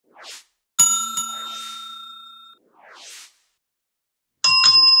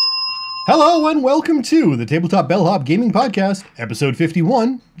Hello and welcome to the Tabletop Bellhop Gaming Podcast, episode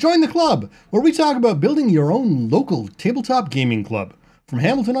 51, Join the Club, where we talk about building your own local tabletop gaming club. From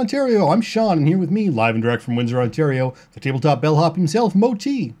Hamilton, Ontario, I'm Sean, and here with me, live and direct from Windsor, Ontario, the Tabletop Bellhop himself, Mo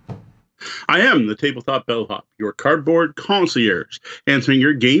T. I am the Tabletop Bellhop, your cardboard concierge, answering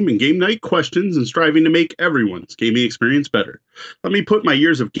your game and game night questions and striving to make everyone's gaming experience better. Let me put my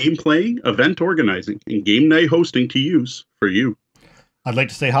years of game playing, event organizing, and game night hosting to use for you. I'd like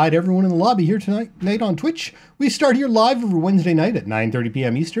to say hi to everyone in the lobby here tonight on Twitch. We start here live every Wednesday night at 9:30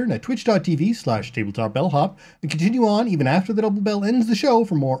 p.m. Eastern at twitch.tv/tabletopbellhop and continue on even after the double bell ends the show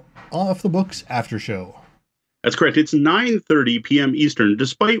for more Off the Books after show. That's correct. It's 9:30 p.m. Eastern,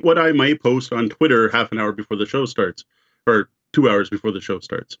 despite what I might post on Twitter half an hour before the show starts, or 2 hours before the show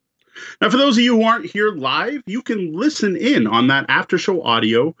starts. Now, for those of you who aren't here live, you can listen in on that after-show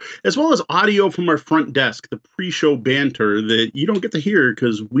audio, as well as audio from our front desk, the pre-show banter that you don't get to hear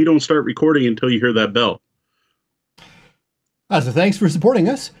because we don't start recording until you hear that bell. As a thanks for supporting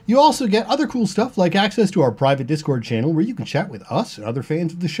us, you also get other cool stuff like access to our private Discord channel where you can chat with us and other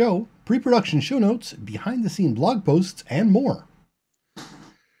fans of the show, pre-production show notes, behind-the-scene blog posts, and more.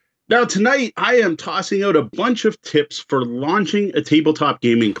 Now, tonight, I am tossing out a bunch of tips for launching a tabletop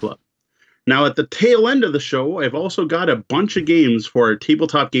gaming club. Now, at the tail end of the show, I've also got a bunch of games for our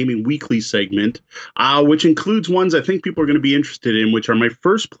Tabletop Gaming Weekly segment, which includes ones I think people are going to be interested in, which are my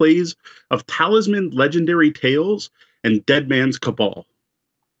first plays of Talisman Legendary Tales and Dead Man's Cabal.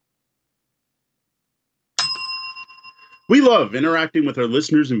 We love interacting with our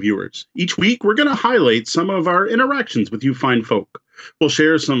listeners and viewers. Each week, we're going to highlight some of our interactions with you fine folk. We'll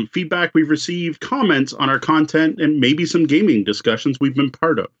share some feedback we've received, comments on our content, and maybe some gaming discussions we've been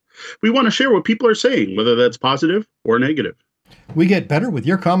part of. We want to share what people are saying, whether that's positive or negative. We get better with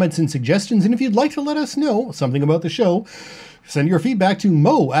your comments and suggestions, and if you'd like to let us know something about the show, send your feedback to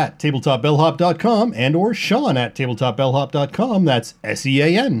mo@tabletopbellhop.com and or sean@tabletopbellhop.com. That's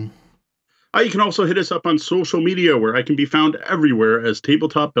SEAN. You can also hit us up on social media, where I can be found everywhere as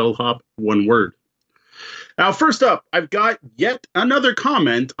Tabletop Bellhop, one word. Now, first up, I've got yet another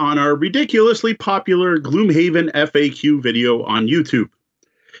comment on our ridiculously popular Gloomhaven FAQ video on YouTube.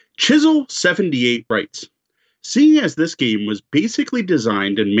 Chisel78 writes, seeing as this game was basically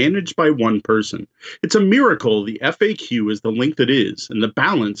designed and managed by one person, it's a miracle the FAQ is the length it is, and the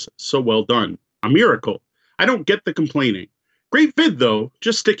balance so well done. A miracle. I don't get the complaining. Great vid, though,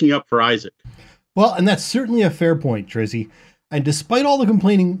 just sticking up for Isaac. Well, and that's certainly a fair point, Trizzy. And despite all the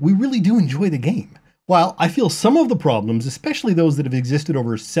complaining, we really do enjoy the game. While I feel some of the problems, especially those that have existed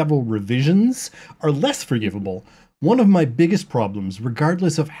over several revisions, are less forgivable, one of my biggest problems,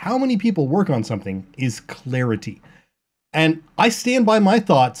 regardless of how many people work on something, is clarity. And I stand by my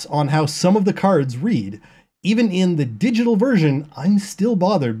thoughts on how some of the cards read. Even in the digital version, I'm still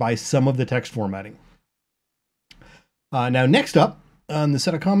bothered by some of the text formatting. Now, next up on the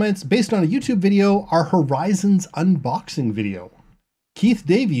set of comments, based on a YouTube video, our Horizons unboxing video. Keith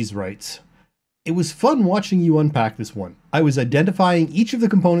Davies writes, it was fun watching you unpack this one. I was identifying each of the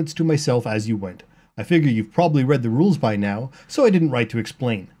components to myself as you went. I figure you've probably read the rules by now, so I didn't write to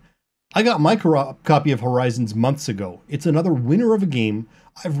explain. I got my copy of Horizons months ago. It's another winner of a game.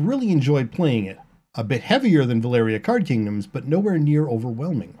 I've really enjoyed playing it. A bit heavier than Valeria Card Kingdoms, but nowhere near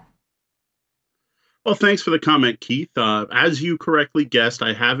overwhelming. Well, thanks for the comment, Keith. As you correctly guessed,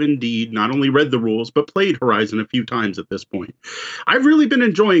 I have indeed not only read the rules, but played Horizon a few times at this point. I've really been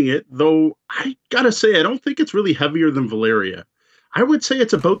enjoying it, though I gotta say, I don't think it's really heavier than Valeria. I would say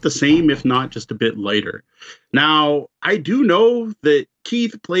it's about the same, if not just a bit lighter. Now, I do know that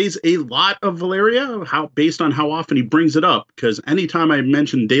Keith plays a lot of Valeria, based on how often he brings it up, because anytime I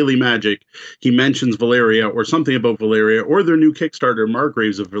mention Daily Magic, he mentions Valeria or something about Valeria or their new Kickstarter,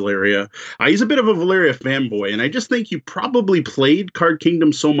 Margraves of Valeria. He's a bit of a Valeria fanboy, and I just think you probably played Card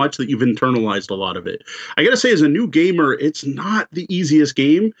Kingdom so much that you've internalized a lot of it. I gotta say, as a new gamer, it's not the easiest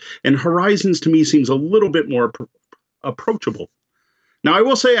game, and Horizons to me seems a little bit more approachable. Now, I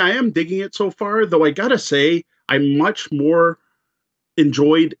will say I am digging it so far, though I gotta say I much more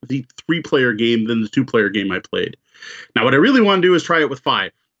enjoyed the 3-player game than the 2-player game I played. Now, what I really want to do is try it with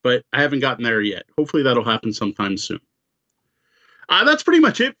 5, but I haven't gotten there yet. Hopefully that'll happen sometime soon. That's pretty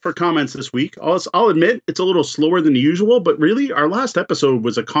much it for comments this week. I'll admit it's a little slower than usual, but really our last episode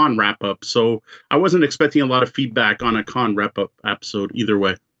was a con wrap-up, so I wasn't expecting a lot of feedback on a con wrap-up episode either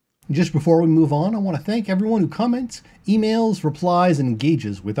way. Just before we move on, I want to thank everyone who comments, emails, replies, and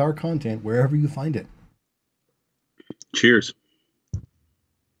engages with our content wherever you find it. Cheers.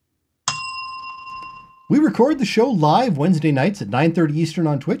 We record the show live Wednesday nights at 9:30 Eastern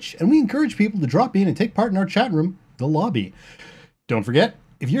on Twitch, and we encourage people to drop in and take part in our chat room, the lobby. Don't forget,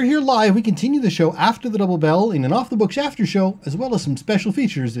 If you're here live, we continue the show after the double bell in an off the books after show, as well as some special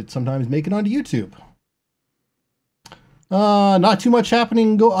features that sometimes make it onto YouTube. Not too much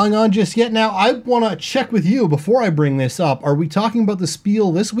happening going on just yet. Now, I want to check with you before I bring this up. Are we talking about the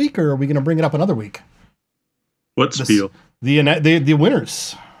spiel this week, or are we going to bring it up another week? What spiel? The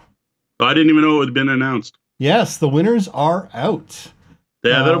winners. I didn't even know it had been announced. Yes, the winners are out.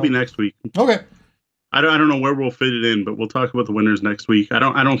 Yeah, that'll be next week. Okay. I don't know where we'll fit it in, but we'll talk about the winners next week. I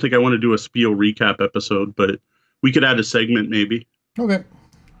don't think I want to do a spiel recap episode, but we could add a segment maybe. Okay.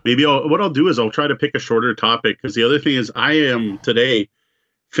 Maybe what I'll do is I'll try to pick a shorter topic, because the other thing is I am today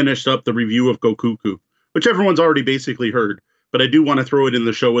finished up the review of Go Cuckoo, which everyone's already basically heard, but I do want to throw it in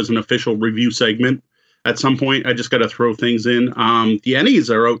the show as an official review segment. At some point, I just got to throw things in. The Ennies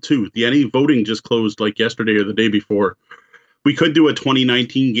are out too. The Ennie voting just closed like yesterday or the day before. We could do a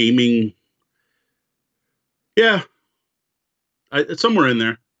 2019 gaming. Yeah, it's somewhere in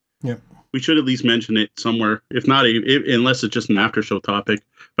there. Yeah, we should at least mention it somewhere. If not, unless it's just an after show topic.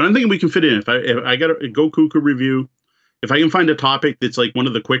 But I'm thinking we can fit in. If I got a Go Cuckoo review, if I can find a topic that's like one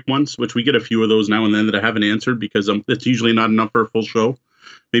of the quick ones, which we get a few of those now and then that I haven't answered because it's usually not enough for a full show.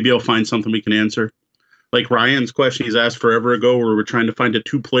 Maybe I'll find something we can answer. Like Ryan's question he's asked forever ago, where we're trying to find a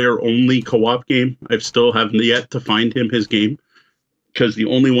 2-player only co-op game. I still haven't yet to find him his game, because the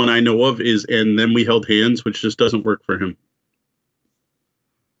only one I know of is And Then We Held Hands, which just doesn't work for him.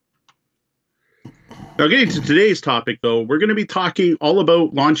 Now, getting to today's topic, though, we're going to be talking all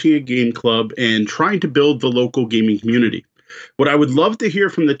about launching a game club and trying to build the local gaming community. What I would love to hear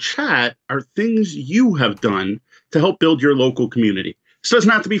from the chat are things you have done to help build your local community. This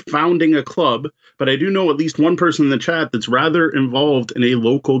doesn't have to be founding a club, but I do know at least one person in the chat that's rather involved in a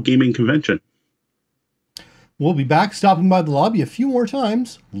local gaming convention. We'll be back stopping by the lobby a few more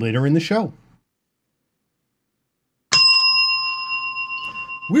times later in the show.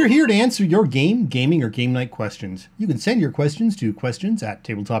 We're here to answer your gaming, or game night questions. You can send your questions to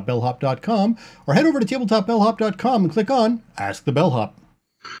questions@tabletopbellhop.com or head over to tabletopbellhop.com and click on Ask the Bellhop.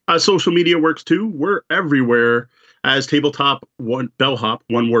 Social media works too. We're everywhere as Tabletop Bellhop,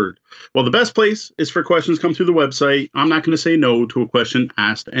 one word. Well, the best place is for questions come through the website. I'm not going to say no to a question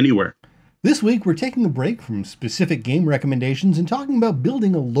asked anywhere. This week, we're taking a break from specific game recommendations and talking about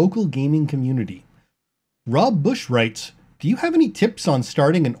building a local gaming community. Rob Bush writes, do you have any tips on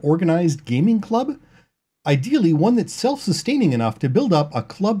starting an organized gaming club? Ideally, one that's self-sustaining enough to build up a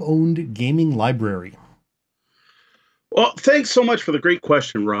club-owned gaming library. Well, thanks so much for the great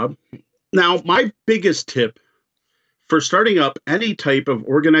question, Rob. Now, my biggest tip for starting up any type of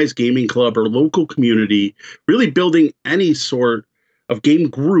organized gaming club or local community, really building any sort of game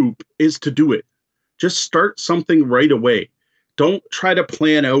group, is to do it. Just start something right away. Don't try to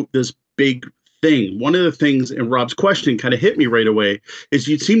plan out this big thing. One of the things in Rob's question kind of hit me right away is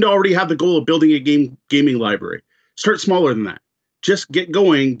you seem to already have the goal of building a gaming library. Start smaller than that. Just get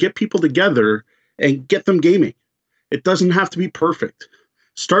going, get people together, and get them gaming. It doesn't have to be perfect.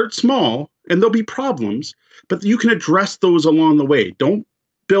 Start small, and there'll be problems, but you can address those along the way. Don't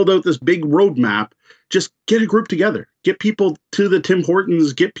build out this big roadmap. Just get a group together. Get people to the Tim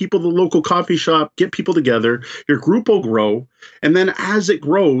Hortons, get people to the local coffee shop, get people together. Your group will grow, and then as it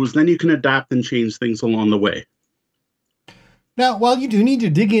grows, then you can adapt and change things along the way. Now, while you do need to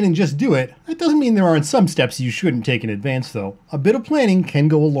dig in and just do it, that doesn't mean there aren't some steps you shouldn't take in advance, though. A bit of planning can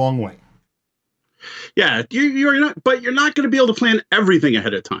go a long way. Yeah, you're not going to be able to plan everything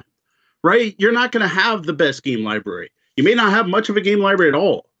ahead of time, right? You're not going to have the best game library. You may not have much of a game library at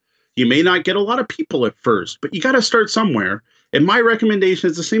all. You may not get a lot of people at first, but you got to start somewhere. And my recommendation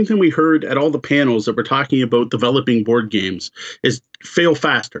is the same thing we heard at all the panels that were talking about developing board games, is fail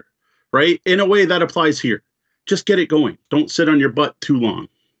faster, right? In a way that applies here. Just get it going. Don't sit on your butt too long.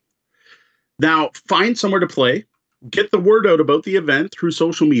 Now, find somewhere to play. Get the word out about the event through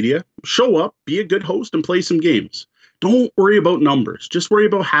social media. Show up, be a good host, and play some games. Don't worry about numbers. Just worry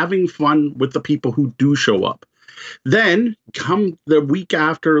about having fun with the people who do show up. Then come the week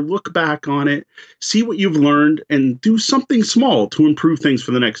after, look back on it, see what you've learned, and do something small to improve things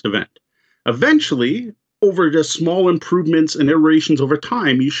for the next event. Eventually, over just small improvements and iterations over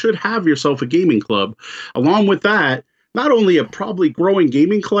time, you should have yourself a gaming club. Along with that, not only a probably growing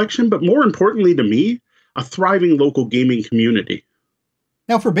gaming collection, but more importantly to me, a thriving local gaming community.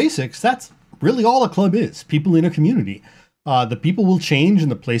 Now, for basics, that's really all a club is, people in a community. The people will change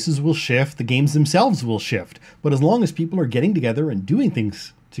and the places will shift, the games themselves will shift. But as long as people are getting together and doing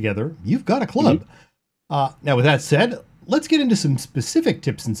things together, you've got a club. Now, with that said, let's get into some specific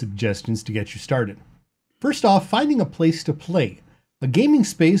tips and suggestions to get you started. First off, finding a place to play, a gaming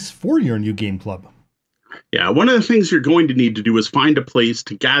space for your new game club. Yeah, one of the things you're going to need to do is find a place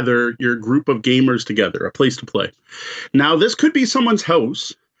to gather your group of gamers together, a place to play. Now, this could be someone's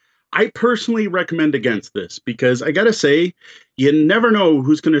house. I personally recommend against this because I got to say, you never know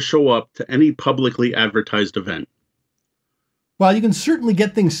who's going to show up to any publicly advertised event. While you can certainly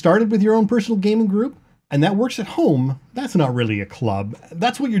get things started with your own personal gaming group, and that works at home, that's not really a club.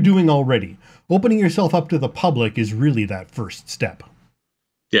 That's what you're doing already. Opening yourself up to the public is really that first step.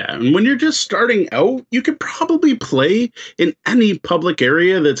 Yeah, and when you're just starting out, you could probably play in any public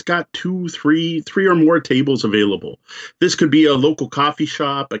area that's got three or more tables available. This could be a local coffee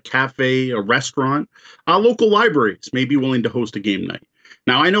shop, a cafe, a restaurant. Local libraries may be willing to host a game night.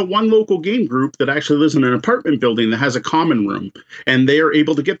 Now, I know one local game group that actually lives in an apartment building that has a common room, and they are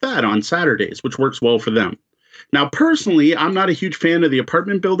able to get that on Saturdays, which works well for them. Now, personally, I'm not a huge fan of the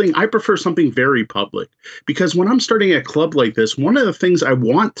apartment building. I prefer something very public because when I'm starting a club like this, one of the things I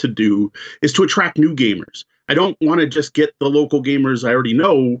want to do is to attract new gamers. I don't want to just get the local gamers I already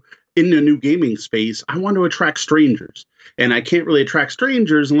know in a new gaming space. I want to attract strangers. And I can't really attract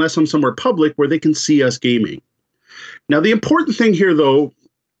strangers unless I'm somewhere public where they can see us gaming. Now, the important thing here, though,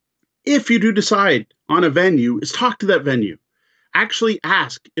 if you do decide on a venue, is talk to that venue. Actually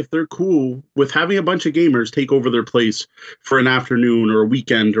ask if they're cool with having a bunch of gamers take over their place for an afternoon or a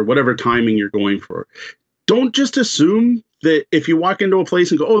weekend or whatever timing you're going for. Don't just assume that if you walk into a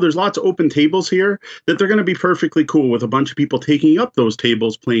place and go, oh, there's lots of open tables here, that they're going to be perfectly cool with a bunch of people taking up those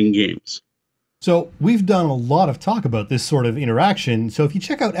tables playing games. So we've done a lot of talk about this sort of interaction. So if you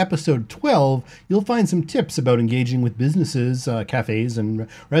check out episode 12, you'll find some tips about engaging with businesses, cafes, and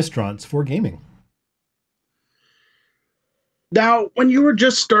restaurants for gaming. Now, when you are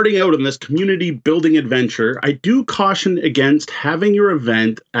just starting out in this community building adventure, I do caution against having your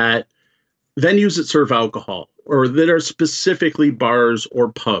event at venues that serve alcohol or that are specifically bars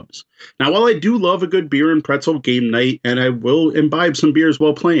or pubs. Now, while I do love a good beer and pretzel game night, and I will imbibe some beers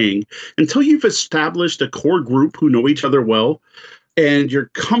while playing, until you've established a core group who know each other well, and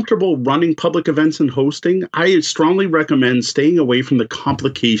you're comfortable running public events and hosting, I strongly recommend staying away from the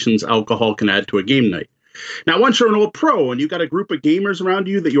complications alcohol can add to a game night. Now, once you're an old pro and you've got a group of gamers around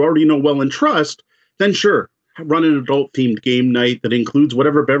you that you already know well and trust, then sure, run an adult-themed game night that includes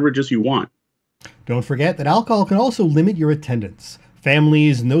whatever beverages you want. Don't forget that alcohol can also limit your attendance.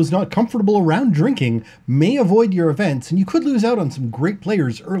 Families and those not comfortable around drinking may avoid your events, and you could lose out on some great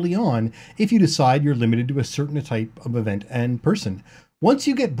players early on if you decide you're limited to a certain type of event and person. Once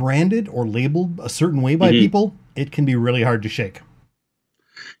you get branded or labeled a certain way by people, it can be really hard to shake.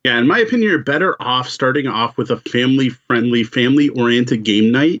 Yeah, in my opinion, you're better off starting off with a family-friendly, family-oriented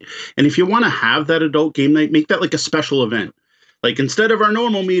game night. And if you want to have that adult game night, make that like a special event. Like instead of our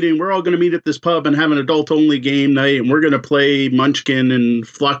normal meeting, we're all going to meet at this pub and have an adult-only game night, and we're going to play Munchkin and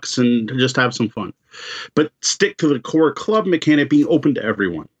Flux and just have some fun. But stick to the core club mechanic being open to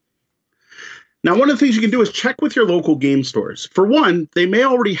everyone. Now, one of the things you can do is check with your local game stores. For one, they may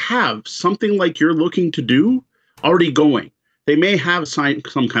already have something like you're looking to do already going. They may have some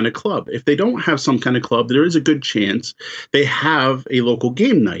kind of club. If they don't have some kind of club, there is a good chance they have a local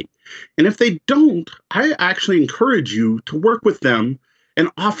game night. And if they don't, I actually encourage you to work with them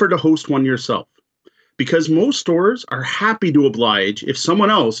and offer to host one yourself. Because most stores are happy to oblige if someone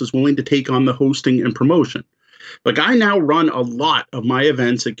else is willing to take on the hosting and promotion. Like I now run a lot of my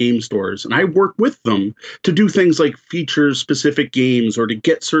events at game stores, and I work with them to do things like feature specific games or to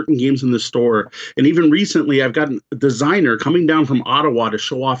get certain games in the store. And even recently, I've got a designer coming down from Ottawa to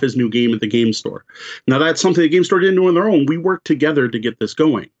show off his new game at the game store. Now, that's something the game store didn't do on their own. We worked together to get this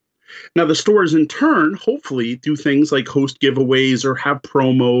going. Now, the stores in turn, hopefully, do things like host giveaways or have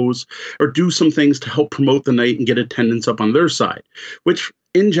promos or do some things to help promote the night and get attendance up on their side, which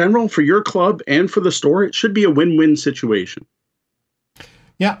in general, for your club and for the store, it should be a win-win situation.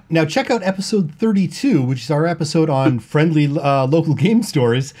 Yeah. Now check out episode 32, which is our episode on friendly local game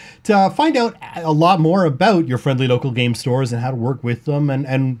stores, to find out a lot more about your friendly local game stores and how to work with them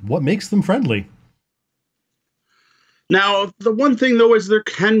and what makes them friendly. Now, the one thing, though, is there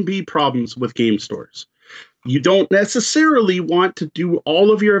can be problems with game stores. You don't necessarily want to do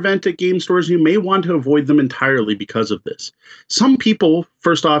all of your event at game stores. You may want to avoid them entirely because of this. Some people,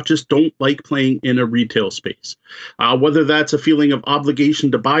 first off, just don't like playing in a retail space, whether that's a feeling of obligation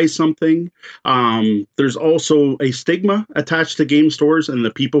to buy something. There's also a stigma attached to game stores and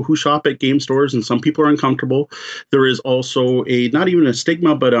the people who shop at game stores, and some people are uncomfortable. There is also not even a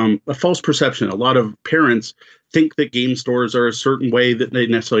stigma, but a false perception. A lot of parents think that game stores are a certain way that they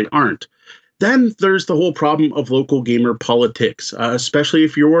necessarily aren't. Then there's the whole problem of local gamer politics, especially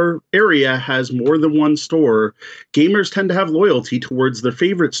if your area has more than one store. Gamers tend to have loyalty towards their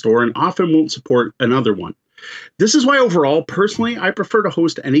favorite store and often won't support another one. This is why overall, personally, I prefer to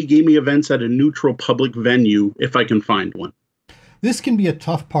host any gaming events at a neutral public venue if I can find one. This can be a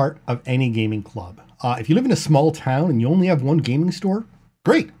tough part of any gaming club. If you live in a small town and you only have one gaming store,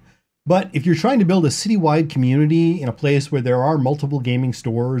 great. But if you're trying to build a citywide community in a place where there are multiple gaming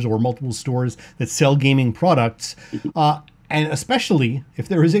stores or multiple stores that sell gaming products, and especially if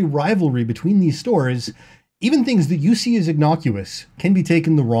there is a rivalry between these stores, even things that you see as innocuous can be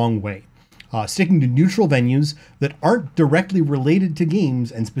taken the wrong way. Sticking to neutral venues that aren't directly related to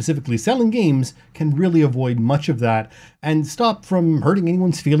games and specifically selling games can really avoid much of that and stop from hurting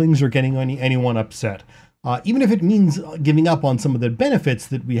anyone's feelings or getting anyone upset. Even if it means giving up on some of the benefits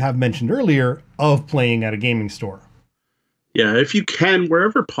that we have mentioned earlier of playing at a gaming store. Yeah, if you can,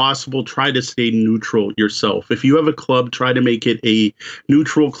 wherever possible, try to stay neutral yourself. If you have a club, try to make it a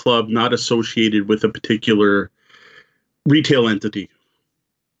neutral club, not associated with a particular retail entity.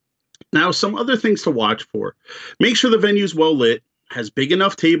 Now, some other things to watch for. Make sure the venue is well lit, has big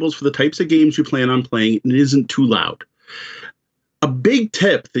enough tables for the types of games you plan on playing, and isn't too loud. A big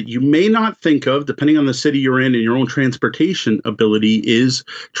tip that you may not think of, depending on the city you're in and your own transportation ability, is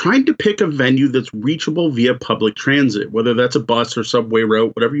trying to pick a venue that's reachable via public transit, whether that's a bus or subway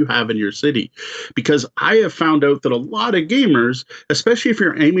route, whatever you have in your city. Because I have found out that a lot of gamers, especially if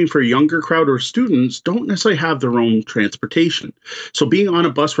you're aiming for a younger crowd or students, don't necessarily have their own transportation. So being on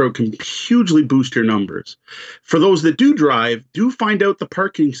a bus route can hugely boost your numbers. For those that do drive, do find out the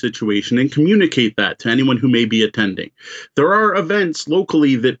parking situation and communicate that to anyone who may be attending. There are events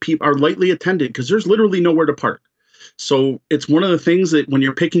locally that people are lightly attended because there's literally nowhere to park. So it's one of the things that when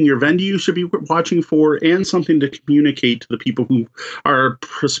you're picking your venue, you should be watching for, and something to communicate to the people who are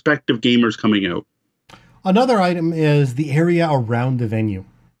prospective gamers coming out. Another item is the area around the venue.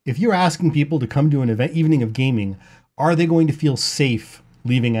 If you're asking people to come to an event, evening of gaming, are they going to feel safe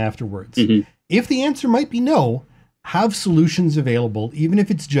leaving afterwards? Mm-hmm. If the answer might be no, have solutions available, even if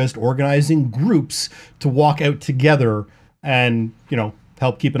it's just organizing groups to walk out together and,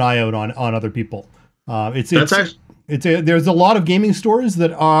 help keep an eye out on other people. There's a lot of gaming stores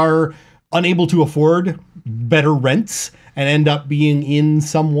that are unable to afford better rents and end up being in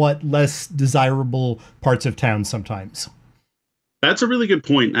somewhat less desirable parts of town sometimes. That's a really good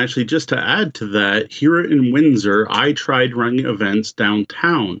point. Actually, just to add to that, here in Windsor, I tried running events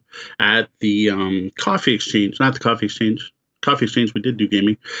downtown at the Coffee Exchange, not the Coffee Exchange. Coffee Exchange, we did do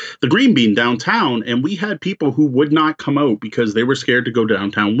gaming, the Green Bean downtown, and we had people who would not come out because they were scared to go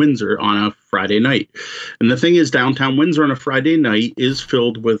downtown Windsor on a Friday night. And the thing is, downtown Windsor on a Friday night is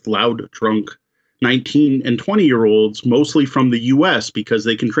filled with loud, drunk 19 and 20-year-olds, mostly from the U.S. because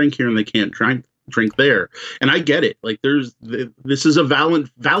they can drink here and they can't drink there. And I get it. Like, this is a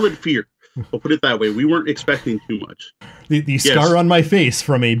valid fear. We'll put it that way. We weren't expecting too much. The scar on my face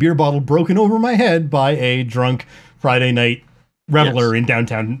from a beer bottle broken over my head by a drunk Friday night reveler in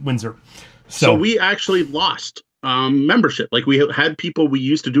downtown Windsor. So we actually lost membership. Like, we had people, we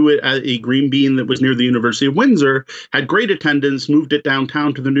used to do it at a Green Bean that was near the University of Windsor, had great attendance, moved it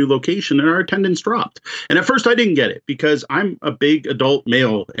downtown to the new location, and our attendance dropped. And at first I didn't get it because I'm a big adult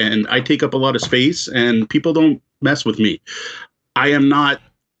male and I take up a lot of space and people don't mess with me. I am not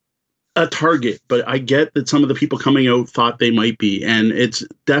a target, but I get that some of the people coming out thought they might be. And it's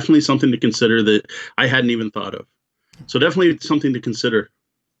definitely something to consider that I hadn't even thought of. So definitely something to consider.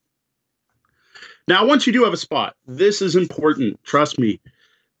 Now, once you do have a spot, this is important. Trust me.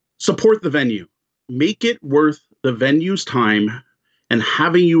 Support the venue. Make it worth the venue's time and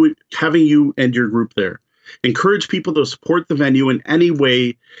having you and your group there. Encourage people to support the venue in any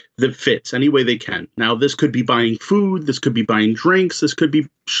way that fits, any way they can. Now, this could be buying food. This could be buying drinks. This could be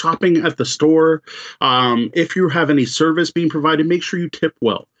shopping at the store. If you have any service being provided, make sure you tip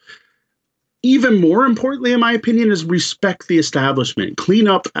well. Even more importantly, in my opinion, is respect the establishment. Clean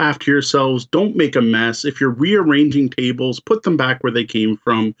up after yourselves. Don't make a mess. If you're rearranging tables, put them back where they came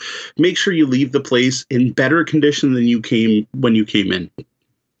from. Make sure you leave the place in better condition than you came when you came in.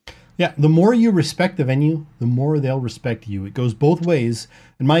 Yeah, the more you respect the venue, the more they'll respect you. It goes both ways.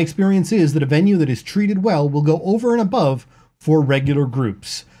 And my experience is that a venue that is treated well will go over and above for regular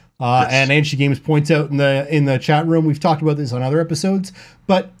groups. And Angie Games points out in the chat room, we've talked about this on other episodes,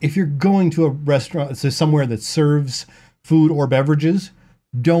 but if you're going to a restaurant, so somewhere that serves food or beverages,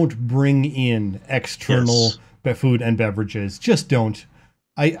 don't bring in external food and beverages. Just don't.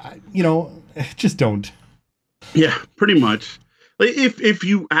 Just don't. Yeah, pretty much. Like, if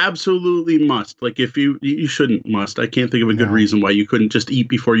you absolutely must, like, if you shouldn't must. I can't think of a good reason why you couldn't just eat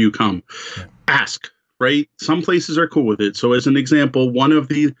before you come. Yeah. Ask. Right? Some places are cool with it. So as an example, one of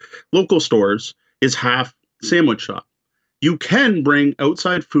the local stores is half sandwich shop. You can bring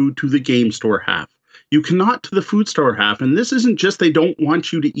outside food to the game store half. You cannot to the food store half. And this isn't just they don't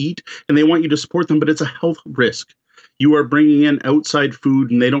want you to eat and they want you to support them, but it's a health risk. You are bringing in outside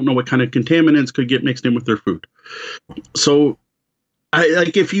food and they don't know what kind of contaminants could get mixed in with their food. So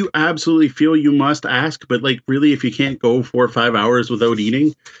if you absolutely feel you must ask, but like really, if you can't go 4 or 5 hours without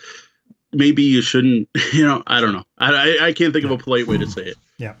eating, maybe you shouldn't, I don't know. I can't think of a polite way to say it.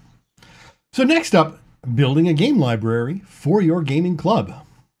 Yeah. So next up, building a game library for your gaming club.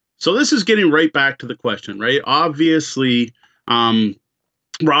 So this is getting right back to the question, right? Obviously,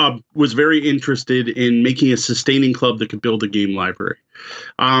 Rob was very interested in making a sustaining club that could build a game library.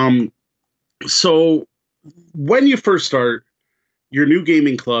 So when you first start your new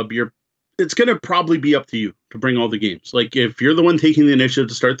gaming club, it's going to probably be up to you to bring all the games. Like if you're the one taking the initiative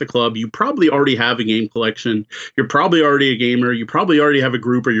to start the club, you probably already have a game collection. You're probably already a gamer. You probably already have a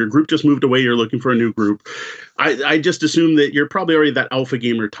group, or your group just moved away. You're looking for a new group. I just assume that you're probably already that alpha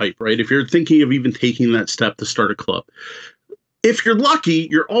gamer type, right? If you're thinking of even taking that step to start a club. If you're lucky,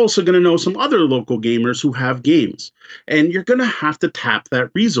 you're also going to know some other local gamers who have games, and you're going to have to tap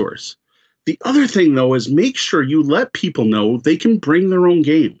that resource. The other thing, though, is make sure you let people know they can bring their own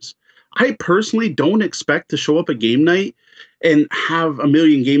games. I personally don't expect to show up at game night and have a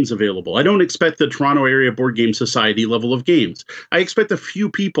million games available. I don't expect the Toronto Area Board Game Society level of games. I expect a few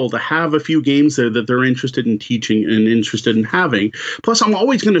people to have a few games there that they're interested in teaching and interested in having. Plus, I'm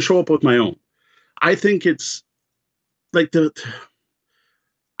always going to show up with my own. I think it's like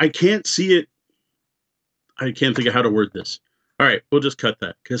I can't see it. I can't think of how to word this. All right, we'll just cut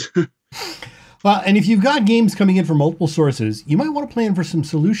that because. Well, and if you've got games coming in from multiple sources, you might want to plan for some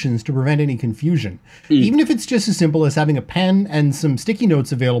solutions to prevent any confusion. Even if it's just as simple as having a pen and some sticky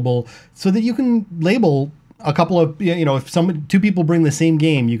notes available so that you can label a couple of, if two people bring the same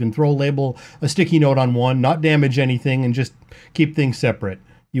game, you can throw a sticky note on one, not damage anything, and just keep things separate.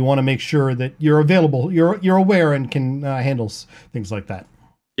 You want to make sure that you're available, you're aware and can handle things like that.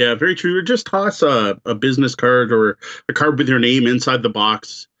 Yeah, very true. Or just toss a business card or a card with your name inside the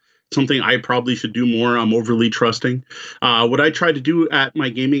box. Something I probably should do more. I'm overly trusting. What I try to do at my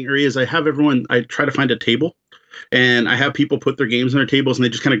gaming area is I try to find a table and I have people put their games on their tables and they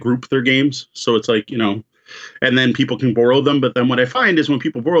just kind of group their games. So it's like, and then people can borrow them. But then what I find is when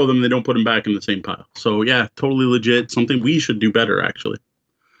people borrow them, they don't put them back in the same pile. So yeah, totally legit. Something we should do better, actually.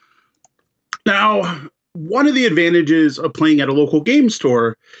 Now, one of the advantages of playing at a local game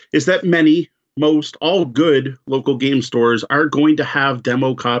store is that most all good local game stores are going to have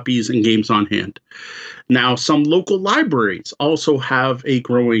demo copies and games on hand. Now, some local libraries also have a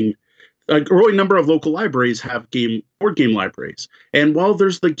growing number of local libraries have board game libraries. And while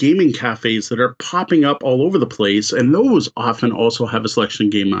there's the gaming cafes that are popping up all over the place, and those often also have a selection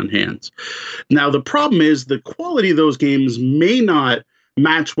game on hand. Now, the problem is the quality of those games may not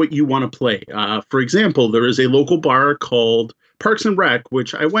match what you want to play. For example, there is a local bar called Parks and Rec,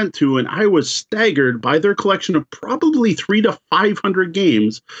 which I went to, and I was staggered by their collection of probably 300 to 500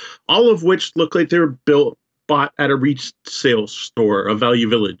 games, all of which look like they were bought at a resale store, a Value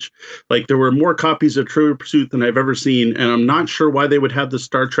Village. Like there were more copies of Trivial Pursuit than I've ever seen, and I'm not sure why they would have the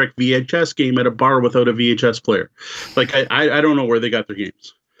Star Trek VHS game at a bar without a VHS player. Like I don't know where they got their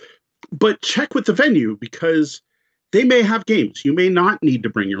games. But check with the venue because they may have games. You may not need to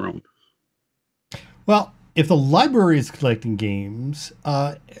bring your own. Well, if the library is collecting games,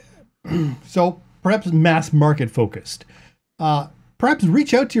 so perhaps mass market focused, perhaps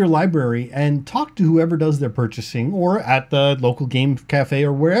reach out to your library and talk to whoever does their purchasing or at the local game cafe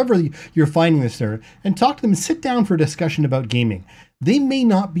or wherever you're finding this there, and talk to them and sit down for a discussion about gaming. They may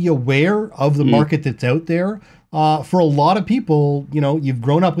not be aware of the market that's out there. For a lot of people, you've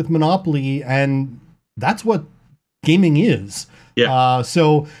grown up with Monopoly and that's what gaming is. Yeah.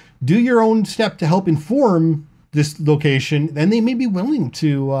 So do your own step to help inform this location, and they may be willing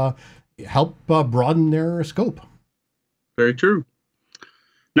to help broaden their scope. Very true.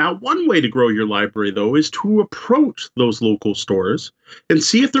 Now, one way to grow your library, though, is to approach those local stores and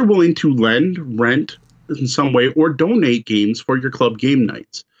see if they're willing to lend, rent in some way, or donate games for your club game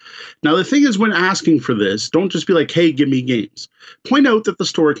nights. Now, the thing is, when asking for this, don't just be like, hey, give me games. Point out that the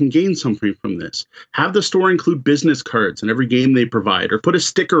store can gain something from this. Have the store include business cards in every game they provide, or put a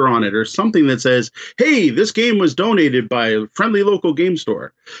sticker on it or something that says, hey, this game was donated by a friendly local game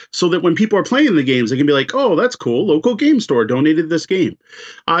store. So that when people are playing the games, they can be like, oh, that's cool. Local game store donated this game.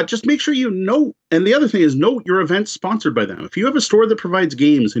 Just make sure you note. And the other thing is note your events sponsored by them. If you have a store that provides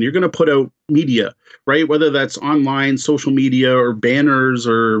games and you're going to put out media, right, whether that's online, social media, or banners,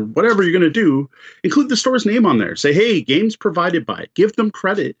 or whatever you're going to do, include the store's name on there. Say, hey, games provided by. Give them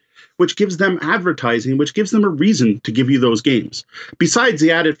credit. which gives them advertising, which gives them a reason to give you those games. Besides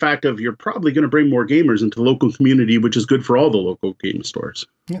the added fact of you're probably going to bring more gamers into the local community, which is good for all the local game stores.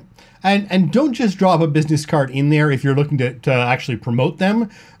 Yeah. And don't just drop a business card in there if you're looking to actually promote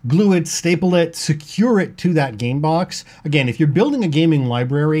them. Glue it, staple it, secure it to that game box. Again, if you're building a gaming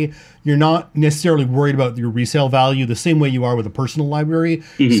library, you're not necessarily worried about your resale value the same way you are with a personal library.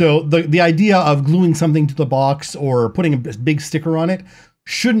 Mm-hmm. So the idea of gluing something to the box or putting a big sticker on it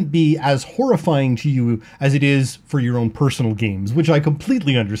shouldn't be as horrifying to you as it is for your own personal games, which I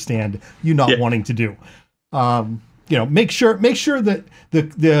completely understand you not wanting to do. Make sure that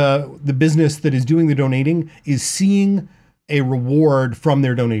the business that is doing the donating is seeing a reward from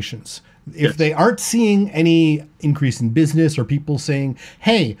their donations. If they aren't seeing any increase in business or people saying,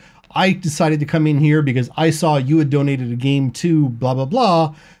 hey, I decided to come in here because I saw you had donated a game to blah, blah,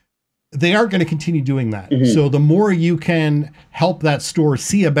 blah, they aren't going to continue doing that. Mm-hmm. So the more you can help that store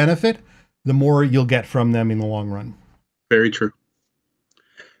see a benefit, the more you'll get from them in the long run. Very true.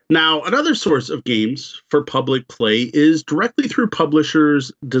 Now, another source of games for public play is directly through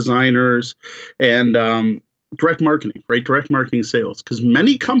publishers, designers, and direct marketing, right? Direct marketing sales. Because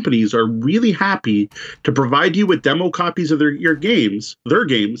many companies are really happy to provide you with demo copies of their games,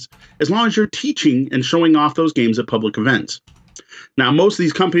 as long as you're teaching and showing off those games at public events. Now, most of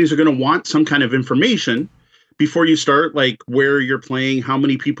these companies are going to want some kind of information before you start, like where you're playing, how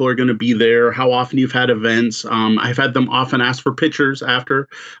many people are going to be there, how often you've had events. I've had them often ask for pictures after.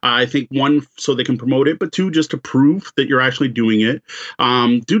 I think one, so they can promote it, but two, just to prove that you're actually doing it.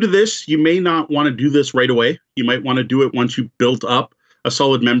 Due to this, you may not want to do this right away. You might want to do it once you've built up a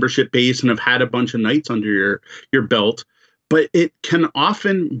solid membership base and have had a bunch of nights under your belt. But it can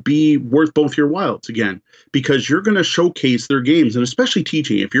often be worth both your whiles, again, because you're going to showcase their games, and especially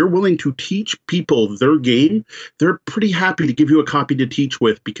teaching. If you're willing to teach people their game, they're pretty happy to give you a copy to teach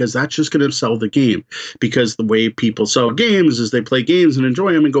with, because that's just going to sell the game. Because the way people sell games is they play games and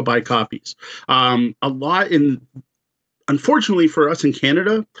enjoy them and go buy copies. Unfortunately for us in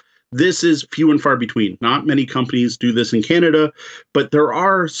Canada, this is few and far between. Not many companies do this in Canada, but there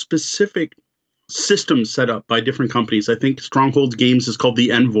are specific systems set up by different companies. I think Stronghold Games is called the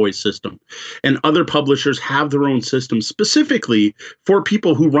Envoy system, and other publishers have their own systems specifically for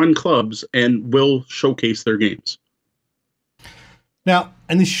people who run clubs and will showcase their games. Now,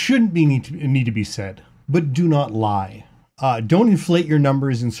 and this shouldn't need to be said, but do not lie. Don't inflate your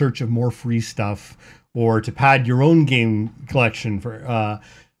numbers in search of more free stuff or to pad your own game collection. For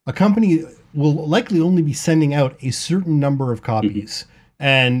a company will likely only be sending out a certain number of copies,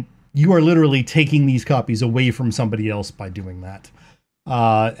 and you are literally taking these copies away from somebody else by doing that.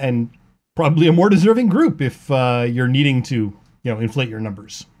 And probably a more deserving group if you're needing to, inflate your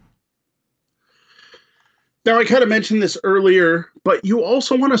numbers. Now, I kind of mentioned this earlier, but you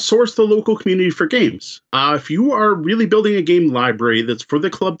also want to source the local community for games. If you are really building a game library that's for the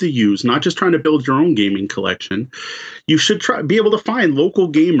club to use, not just trying to build your own gaming collection, you should be able to find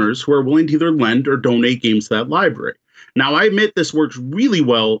local gamers who are willing to either lend or donate games to that library. Now, I admit this works really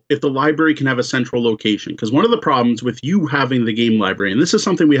well if the library can have a central location, because one of the problems with you having the game library, and this is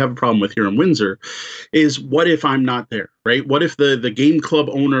something we have a problem with here in Windsor, is what if I'm not there, right? What if the game club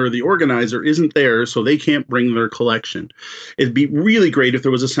owner or the organizer isn't there, so they can't bring their collection? It'd be really great if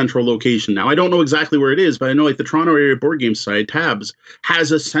there was a central location. Now, I don't know exactly where it is, but I know like the Toronto Area Board Game Society, TABS,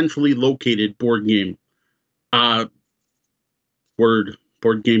 has a centrally located board game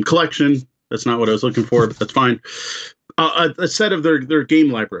collection. That's not what I was looking for, but that's fine. A set of their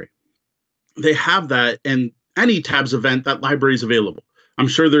game library. They have that, and any TABS event, that library is available. I'm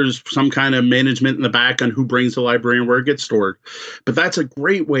sure there's some kind of management in the back on who brings the library and where it gets stored. But that's a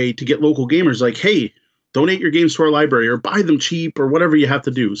great way to get local gamers like, hey, donate your games to our library or buy them cheap or whatever you have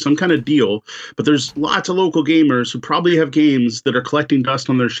to do, some kind of deal. But there's lots of local gamers who probably have games that are collecting dust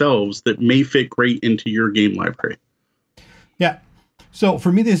on their shelves that may fit great into your game library. Yeah. So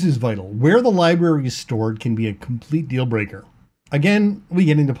for me, this is vital. Where the library is stored can be a complete deal breaker. Again, we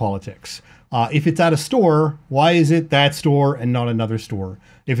get into politics. If it's at a store, why is it that store and not another store?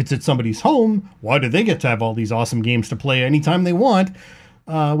 If it's at somebody's home, why do they get to have all these awesome games to play anytime they want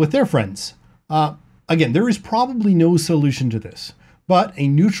with their friends? Again, there is probably no solution to this, but a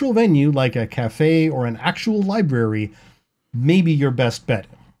neutral venue like a cafe or an actual library may be your best bet.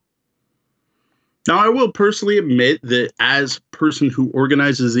 Now, I will personally admit that as a person who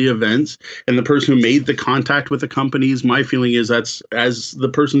organizes the events and the person who made the contact with the companies, my feeling is that's as the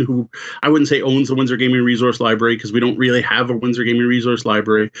person who, I wouldn't say owns the Windsor Gaming Resource Library, because we don't really have a Windsor Gaming Resource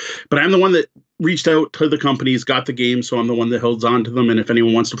Library, but I'm the one that reached out to the companies, got the game, so I'm the one that holds on to them. And if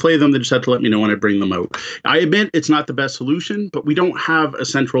anyone wants to play them, they just have to let me know when I bring them out. I admit it's not the best solution, but we don't have a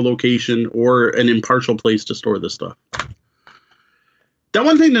central location or an impartial place to store this stuff. That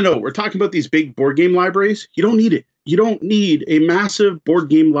one thing to note, we're talking about these big board game libraries. You don't need it. You don't need a massive board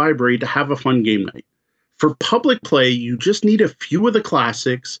game library to have a fun game night. For public play, you just need a few of the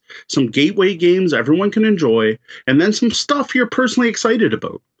classics, some gateway games everyone can enjoy, and then some stuff you're personally excited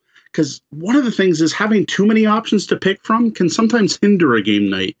about. Because one of the things is having too many options to pick from can sometimes hinder a game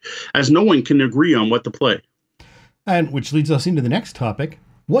night, as no one can agree on what to play. And which leads us into the next topic.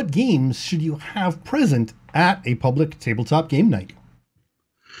 What games should you have present at a public tabletop game night?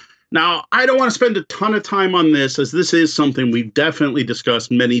 Now, I don't want to spend a ton of time on this, as this is something we've definitely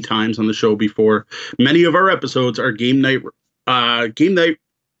discussed many times on the show before. Many of our episodes are game night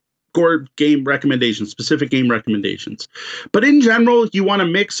or game recommendations, specific game recommendations. But in general, you want a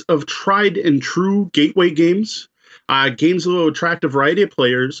mix of tried and true gateway games, games that will attract a variety of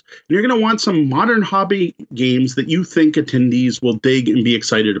players, and you're going to want some modern hobby games that you think attendees will dig and be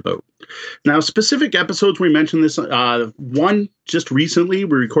excited about. Now, specific episodes, we mentioned this one just recently.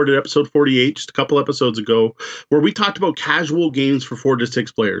 We recorded episode 48 just a couple episodes ago, where we talked about casual games for 4 to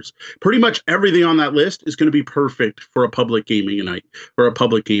 6 players. Pretty much everything on that list is going to be perfect for a public gaming night or a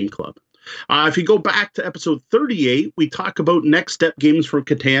public game club. If you go back to episode 38, we talk about next step games for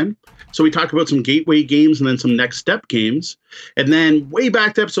Catan. So we talk about some gateway games and then some next step games. And then way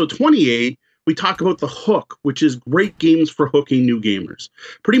back to episode 28, we talk about The Hook, which is great games for hooking new gamers.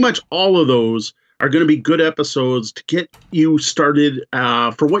 Pretty much all of those are going to be good episodes to get you started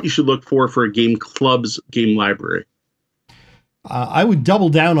for what you should look for a game club's game library. I would double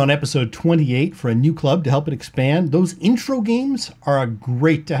down on episode 28 for a new club to help it expand. Those intro games are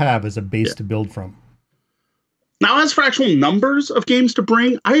great to have as a base to build from. Now, as for actual numbers of games to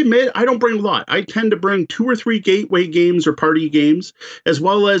bring, I admit I don't bring a lot. I tend to bring 2 or 3 gateway games or party games, as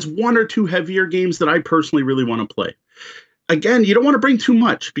well as 1 or 2 heavier games that I personally really want to play. Again, you don't want to bring too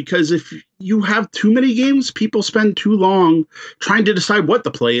much, because if you have too many games, people spend too long trying to decide what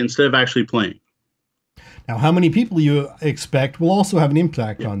to play instead of actually playing. Now, how many people you expect will also have an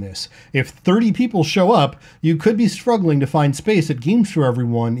impact on this. If 30 people show up, you could be struggling to find space at games for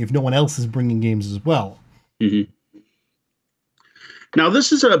everyone if no one else is bringing games as well. Mm-hmm. Now,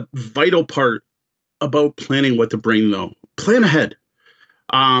 this is a vital part about planning what to bring, though. Plan ahead.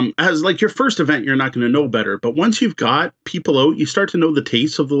 As like your first event, you're not going to know better. But once you've got people out, you start to know the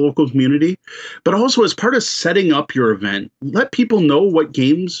tastes of the local community. But also, as part of setting up your event, let people know what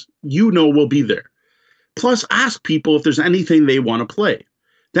games you know will be there. Plus, ask people if there's anything they want to play.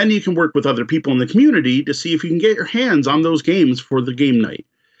 Then you can work with other people in the community to see if you can get your hands on those games for the game night.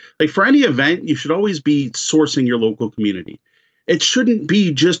 Like for any event, you should always be sourcing your local community. It shouldn't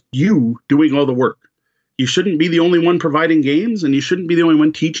be just you doing all the work. You shouldn't be the only one providing games, and you shouldn't be the only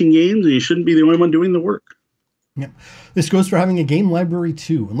one teaching games, and you shouldn't be the only one doing the work. Yeah. This goes for having a game library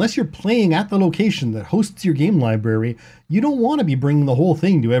too. Unless you're playing at the location that hosts your game library, you don't want to be bringing the whole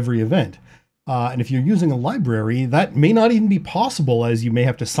thing to every event. And if you're using a library, that may not even be possible, as you may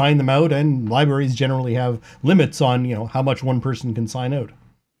have to sign them out, and libraries generally have limits on, how much one person can sign out.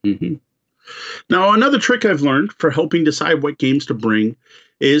 Mm-hmm. Now, another trick I've learned for helping decide what games to bring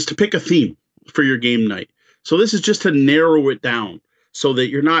is to pick a theme for your game night. So this is just to narrow it down so that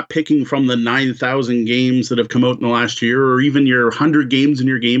you're not picking from the 9,000 games that have come out in the last year, or even your 100 games in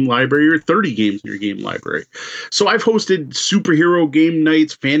your game library, or 30 games in your game library. So I've hosted superhero game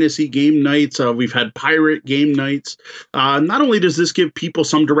nights, fantasy game nights. We've had pirate game nights. Not only does this give people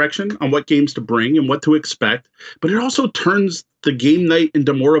some direction on what games to bring and what to expect, but it also turns the game night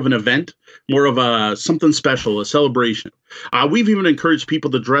into more of an event, more of a something special, a celebration. We've even encouraged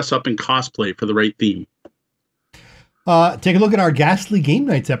people to dress up in cosplay for the right theme. Take a look at our Ghastly Game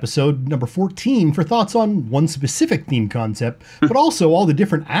Nights episode, number 14, for thoughts on one specific theme concept, but also all the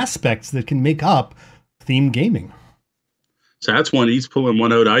different aspects that can make up theme gaming. So that's one. He's pulling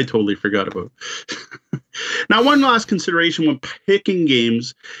one out I totally forgot about. Now, one last consideration when picking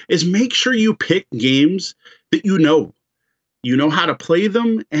games is make sure you pick games that you know. You know how to play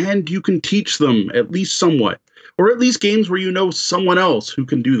them, and you can teach them at least somewhat. Or at least games where you know someone else who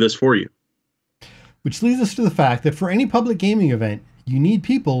can do this for you. Which leads us to the fact that for any public gaming event, you need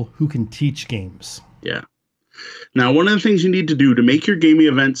people who can teach games. Yeah. Now, one of the things you need to do to make your gaming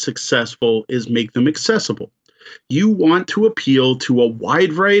event successful is make them accessible. You want to appeal to a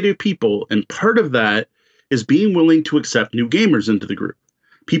wide variety of people, and part of that is being willing to accept new gamers into the group.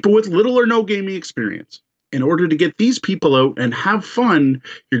 People with little or no gaming experience. In order to get these people out and have fun,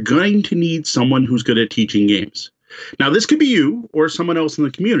 you're going to need someone who's good at teaching games. Now, this could be you or someone else in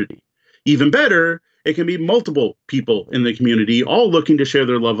the community. Even better, it can be multiple people in the community, all looking to share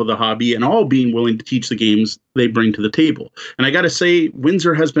their love of the hobby and all being willing to teach the games they bring to the table. And I got to say,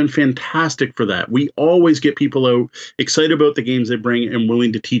 Windsor has been fantastic for that. We always get people out excited about the games they bring and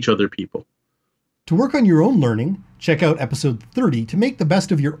willing to teach other people. To work on your own learning, check out episode 30 to make the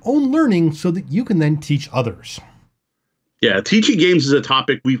best of your own learning so that you can then teach others. Yeah, teaching games is a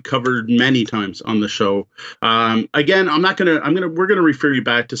topic we've covered many times on the show. Again, we're gonna refer you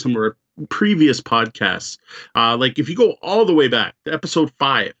back to some of our previous podcasts. Like if you go all the way back to episode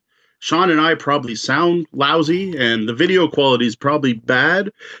 5, Sean and I probably sound lousy and the video quality is probably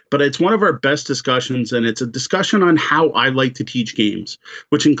bad, but it's one of our best discussions, and it's a discussion on how I like to teach games,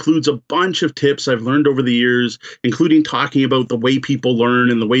 which includes a bunch of tips I've learned over the years, including talking about the way people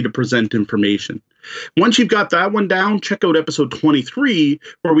learn and the way to present information. Once you've got that one down, check out episode 23,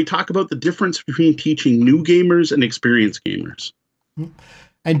 where we talk about the difference between teaching new gamers and experienced gamers.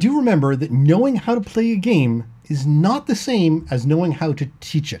 And do remember that knowing how to play a game is not the same as knowing how to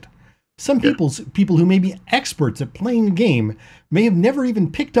teach it. Some people who may be experts at playing a game may have never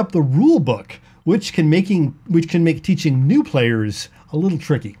even picked up the rule book, which can make teaching new players a little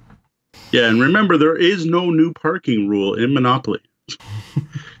tricky. Yeah, and remember, there is no new parking rule in Monopoly.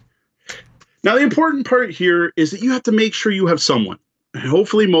 Now, the important part here is that you have to make sure you have someone,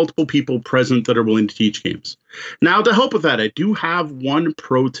 hopefully multiple people present that are willing to teach games. Now, to help with that, I do have one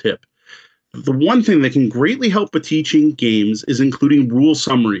pro tip. The one thing that can greatly help with teaching games is including rule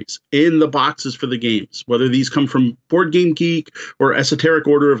summaries in the boxes for the games, whether these come from Board Game Geek or Esoteric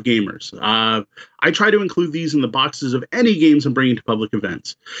Order of Gamers. I try to include these in the boxes of any games I'm bringing to public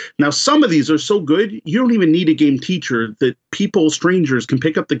events. Now, some of these are so good, you don't even need a game teacher, that strangers can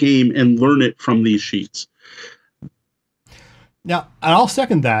pick up the game and learn it from these sheets. Now, I'll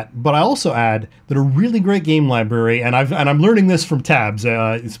second that, but I also add that a really great game library, and I'm learning this from Tabs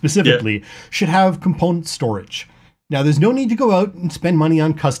specifically, should have component storage. Now, there's no need to go out and spend money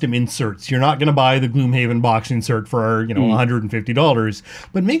on custom inserts. You're not going to buy the Gloomhaven box insert for $150,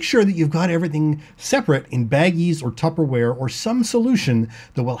 but make sure that you've got everything separate in baggies or Tupperware or some solution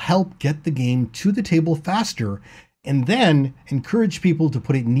that will help get the game to the table faster, and then encourage people to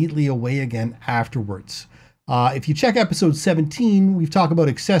put it neatly away again afterwards. If you check episode 17, we've talked about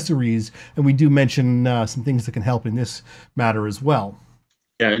accessories, and we do mention some things that can help in this matter as well.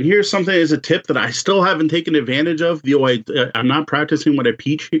 Yeah, and here's something as a tip that I still haven't taken advantage of. I'm not practicing what I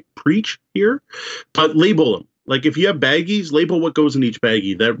preach here, but label them. Like if you have baggies, label what goes in each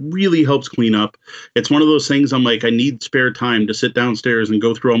baggie. That really helps clean up. It's one of those things I'm like, I need spare time to sit downstairs and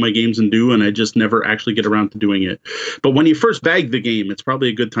go through all my games and do, and I just never actually get around to doing it. But when you first bag the game, it's probably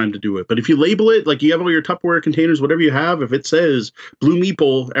a good time to do it. But if you label it, like you have all your Tupperware containers, whatever you have, if it says Blue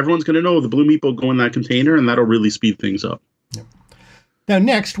Meeple, everyone's going to know the Blue Meeple go in that container, and that'll really speed things up. Yep. Now,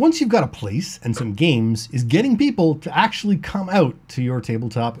 next, once you've got a place and some games, is getting people to actually come out to your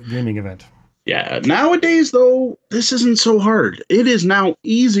tabletop gaming event. Yeah, nowadays, though, this isn't so hard. It is now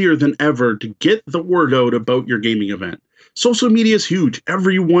easier than ever to get the word out about your gaming event. Social media is huge.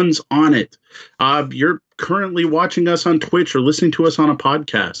 Everyone's on it. You're currently watching us on Twitch or listening to us on a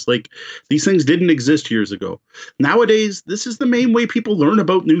podcast. Like, these things didn't exist years ago. Nowadays, this is the main way people learn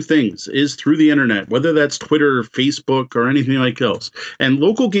about new things, is through the internet, whether that's Twitter, Facebook, or anything like else. And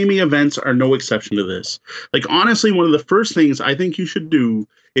local gaming events are no exception to this. Like, honestly, one of the first things I think you should do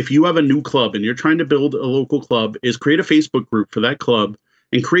if you have a new club and you're trying to build a local club is create a Facebook group for that club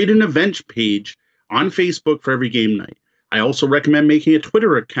and create an event page on Facebook for every game night. I also recommend making a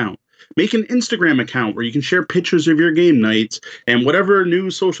Twitter account. Make an Instagram account where you can share pictures of your game nights, and whatever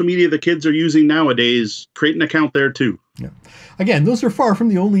new social media the kids are using nowadays, create an account there too. Yeah. Again, those are far from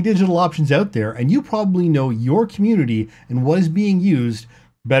the only digital options out there, and you probably know your community and what is being used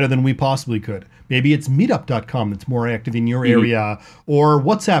better than we possibly could. Maybe it's meetup.com that's more active in your area, or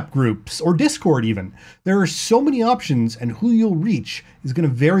WhatsApp groups, or Discord even. There are so many options, and who you'll reach is going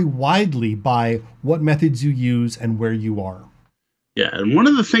to vary widely by what methods you use and where you are. Yeah, and one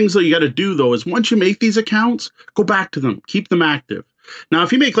of the things that you got to do, though, is once you make these accounts, go back to them. Keep them active. Now,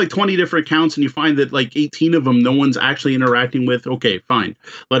 if you make like 20 different accounts and you find that like 18 of them no one's actually interacting with, okay, fine.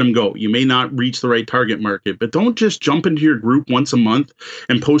 Let them go. You may not reach the right target market, but don't just jump into your group once a month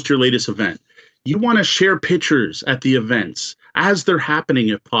and post your latest event. You want to share pictures at the events as they're happening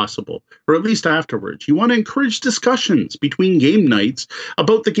if possible, or at least afterwards. You want to encourage discussions between game nights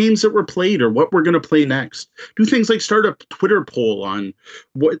about the games that were played or what we're going to play next. Do things like start a Twitter poll on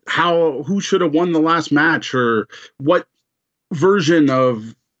who should have won the last match, or what version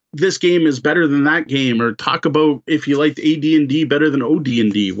of this game is better than that game, or talk about if you liked AD&D better than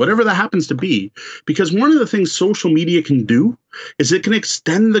OD&D, whatever that happens to be. Because one of the things social media can do is it can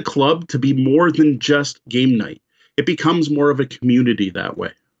extend the club to be more than just game night. It becomes more of a community that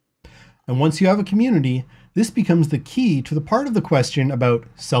way. And once you have a community, this becomes the key to the part of the question about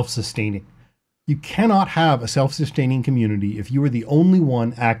self-sustaining. You cannot have a self-sustaining community if you are the only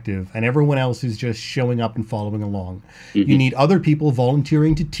one active and everyone else is just showing up and following along. Mm-hmm. You need other people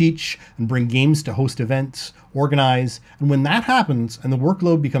volunteering to teach and bring games to host events, organize. And when that happens and the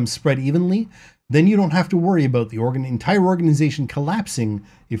workload becomes spread evenly, then you don't have to worry about the entire organization collapsing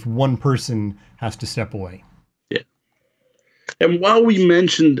if one person has to step away. Yeah. And while we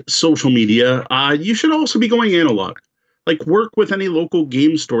mentioned social media, you should also be going analog. Like, work with any local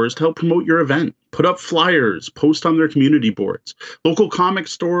game stores to help promote your event. Put up flyers, post on their community boards. Local comic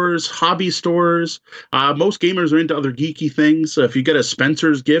stores, hobby stores. Most gamers are into other geeky things. If you get a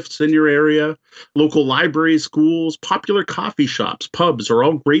Spencer's Gifts in your area, local libraries, schools, popular coffee shops, pubs are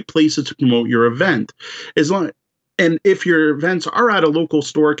all great places to promote your event. And if your events are at a local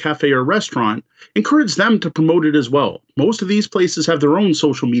store, cafe, or restaurant, encourage them to promote it as well. Most of these places have their own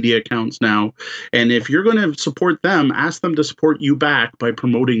social media accounts now. And if you're going to support them, ask them to support you back by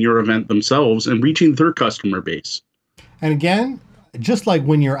promoting your event themselves and reaching their customer base. And again, just like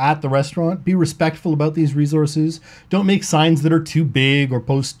when you're at the restaurant, be respectful about these resources. Don't make signs that are too big or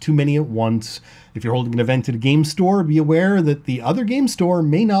post too many at once. If you're holding an event at a game store, be aware that the other game store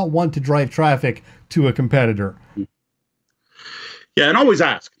may not want to drive traffic to a competitor. Yeah, and always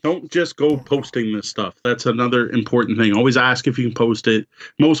ask. Don't just go posting this stuff. That's another important thing. Always ask if you can post it.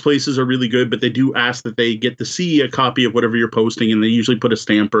 Most places are really good, but they do ask that they get to see a copy of whatever you're posting, and they usually put a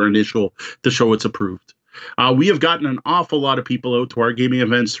stamp or initial to show it's approved. We have gotten an awful lot of people out to our gaming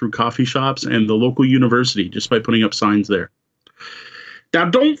events through coffee shops and the local university just by putting up signs there. Now,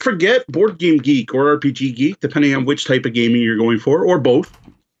 don't forget Board Game Geek or RPG Geek, depending on which type of gaming you're going for, or both.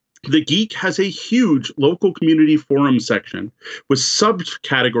 The Geek has a huge local community forum section with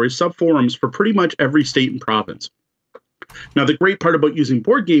subcategories, subforums for pretty much every state and province. Now, the great part about using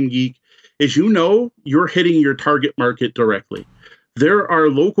Board Game Geek is you're hitting your target market directly. There are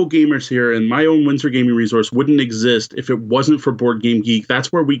local gamers here, and my own Windsor Gaming Resource wouldn't exist if it wasn't for Board Game Geek.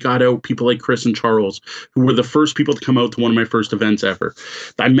 That's where we got out people like Chris and Charles, who were the first people to come out to one of my first events ever.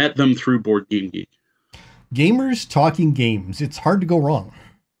 I met them through Board Game Geek. Gamers talking games. It's hard to go wrong.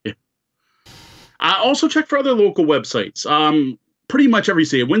 Also check for other local websites. Pretty much every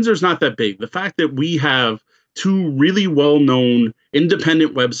city. Windsor's not that big. The fact that we have two really well-known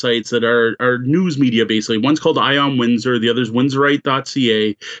independent websites that are news media, basically. One's called Eye on Windsor. The other's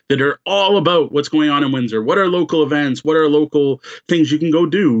windsorite.ca, that are all about what's going on in Windsor. What are local events? What are local things you can go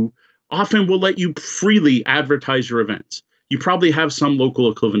do? Often will let you freely advertise your events. You probably have some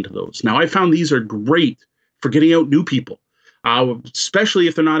local equivalent to those. Now, I found these are great for getting out new people. Especially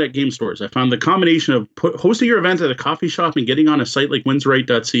if they're not at game stores. I found the combination of hosting your event at a coffee shop and getting on a site like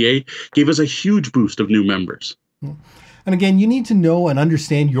windsorite.ca gave us a huge boost of new members. And again, you need to know and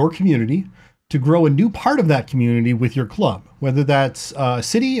understand your community to grow a new part of that community with your club, whether that's a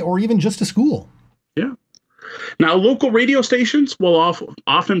city or even just a school. Yeah. Now, local radio stations will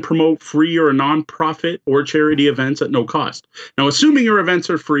often promote free or nonprofit or charity events at no cost. Now, assuming your events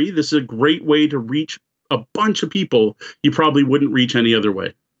are free, this is a great way to reach a bunch of people you probably wouldn't reach any other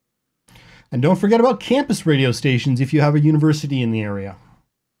way. And don't forget about campus radio stations if you have a university in the area.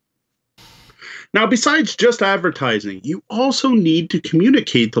 Now, besides just advertising, you also need to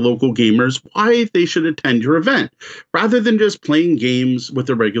communicate to local gamers why they should attend your event, rather than just playing games with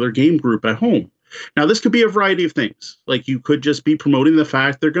a regular game group at home. Now, this could be a variety of things. Like, you could just be promoting the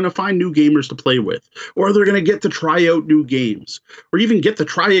fact they're going to find new gamers to play with, or they're going to get to try out new games, or even get to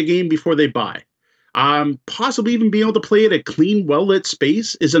try a game before they buy. Possibly even being able to play at a clean, well-lit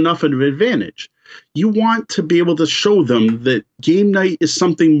space is enough of an advantage. You want to be able to show them that game night is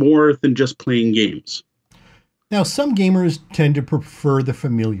something more than just playing games. Now, some gamers tend to prefer the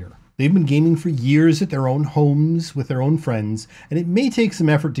familiar. They've been gaming for years at their own homes with their own friends, and it may take some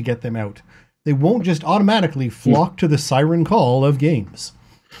effort to get them out. They won't just automatically flock to the siren call of games.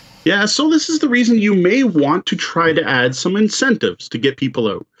 Yeah, so this is the reason you may want to try to add some incentives to get people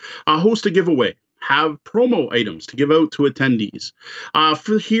out. Host a giveaway. Have promo items to give out to attendees.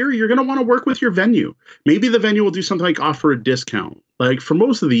 For here, you're going to want to work with your venue. Maybe the venue will do something like offer a discount. Like for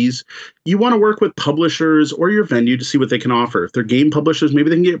most of these, you want to work with publishers or your venue to see what they can offer. If they're game publishers,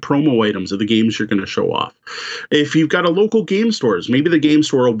 maybe they can get promo items of the games you're going to show off. If you've got a local game stores, maybe the game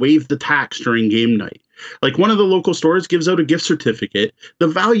store will waive the tax during game night. Like one of the local stores gives out a gift certificate, the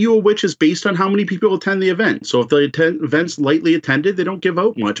value of which is based on how many people attend the event. So if the event's lightly attended, they don't give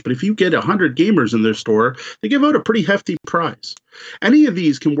out much. But if you get 100 gamers in their store, they give out a pretty hefty prize. Any of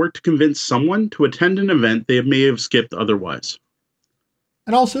these can work to convince someone to attend an event they may have skipped otherwise.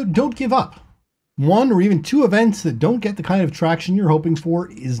 And also, don't give up. One or even two events that don't get the kind of traction you're hoping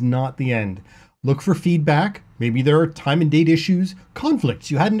for is not the end. Look for feedback. Maybe there are time and date issues, conflicts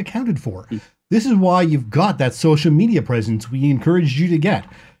you hadn't accounted for. This is why you've got that social media presence we encouraged you to get,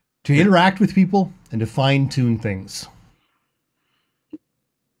 to interact with people and to fine-tune things.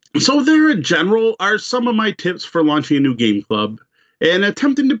 So there in general are some of my tips for launching a new game club and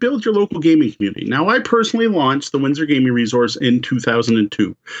attempting to build your local gaming community. Now, I personally launched the Windsor Gaming Resource in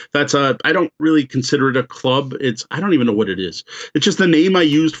 2002. I don't really consider it a club. I don't even know what it is. It's just the name I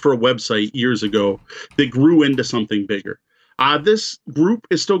used for a website years ago that grew into something bigger. This group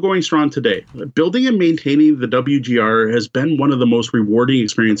is still going strong today. Building and maintaining the WGR has been one of the most rewarding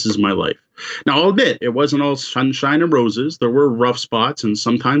experiences of my life. Now, I'll admit, it wasn't all sunshine and roses. There were rough spots, and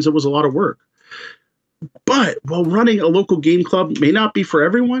sometimes it was a lot of work. But while running a local game club may not be for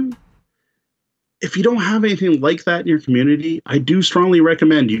everyone, if you don't have anything like that in your community, I do strongly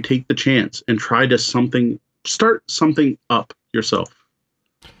recommend you take the chance and try to start something up yourself.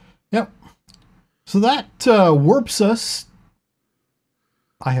 Yep. So that warps us.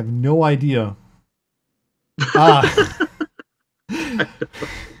 I have no idea.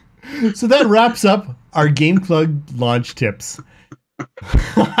 So that wraps up our game club launch tips.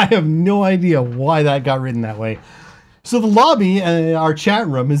 I have no idea why that got written that way. So the lobby and our chat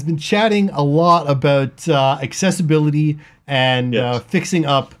room has been chatting a lot about accessibility and fixing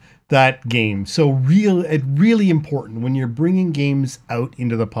up that game. So really important when you're bringing games out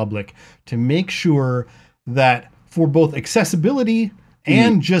into the public to make sure that for both accessibility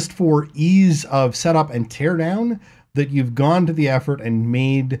and just for ease of setup and teardown, that you've gone to the effort and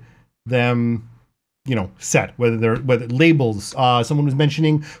made them, set, whether labels. Someone was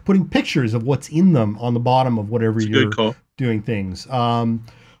mentioning putting pictures of what's in them on the bottom of whatever you're doing things.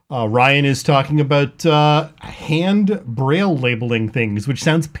 Ryan is talking about hand braille labeling things, which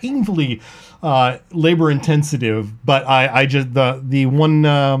sounds painfully labor intensive. But I just the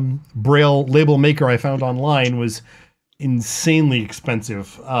one braille label maker I found online was insanely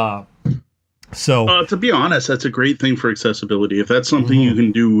expensive. So to be honest, that's a great thing for accessibility. If that's something you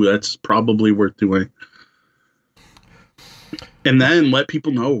can do, that's probably worth doing. And then let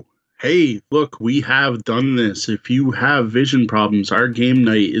people know, hey, look, we have done this. If you have vision problems, our game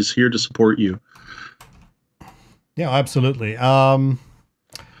night is here to support you. Yeah, absolutely. So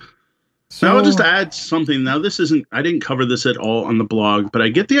I'll just add something. Now, I didn't cover this at all on the blog, but I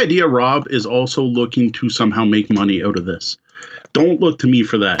get the idea Rob is also looking to somehow make money out of this. Don't look to me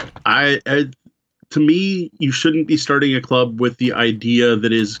for that. To me, you shouldn't be starting a club with the idea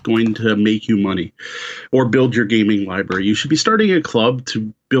that is going to make you money or build your gaming library. You should be starting a club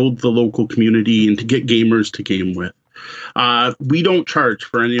to build the local community and to get gamers to game with. We don't charge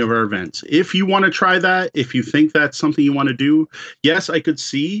for any of our events. If you want to try that, if you think that's something you want to do, yes, I could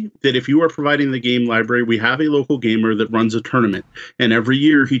see that if you are providing the game library, we have a local gamer that runs a tournament. And every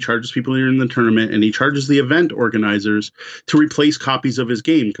year he charges people who are in the tournament and he charges the event organizers to replace copies of his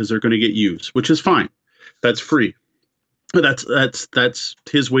game because they're going to get used, which is fine. That's free. That's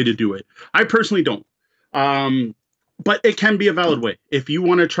his way to do it. I personally don't. But it can be a valid way. If you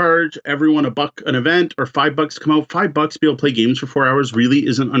want to charge everyone $1 an event or $5 to come out, $5 to be able to play games for 4 hours really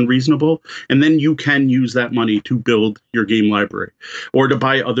isn't unreasonable. And then you can use that money to build your game library or to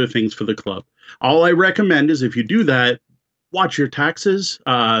buy other things for the club. All I recommend is if you do that, watch your taxes.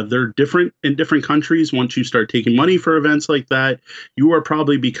 They're different in different countries. Once you start taking money for events like that, you are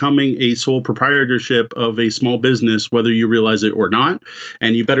probably becoming a sole proprietorship of a small business, whether you realize it or not.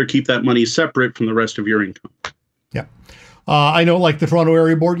 And you better keep that money separate from the rest of your income. Yeah. I know like the Toronto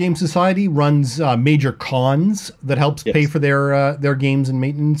Area Board Game Society runs major cons that helps pay for their games and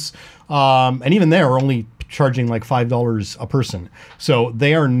maintenance. And even there, we're only charging like $5 a person. So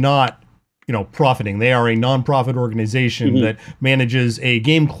they are not, profiting. They are a nonprofit organization that manages a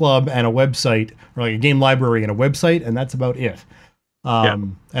game club and a website, or like a game library and a website, and that's about it.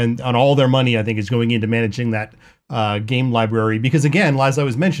 And all their money, I think, is going into managing that game library, because again, as I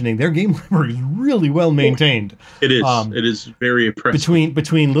was mentioning, their game library is really well maintained. It is. It is very impressive.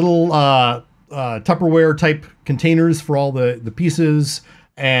 Between little Tupperware type containers for all the pieces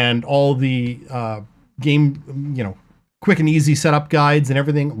and all the game, quick and easy setup guides and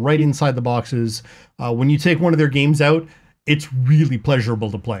everything right inside the boxes. When you take one of their games out, it's really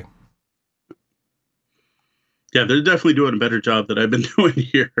pleasurable to play. Yeah, they're definitely doing a better job than I've been doing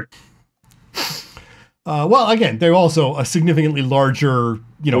here. Well, again, they're also a significantly larger,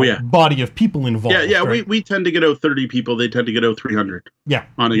 body of people involved. Yeah, right? we tend to get out 30 people. They tend to get out 300. Yeah,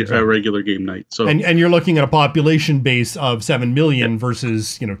 on a regular game night. So and you're looking at a population base of 7 million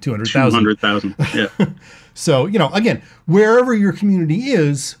versus 200,000. 200,000. Yeah. So again, wherever your community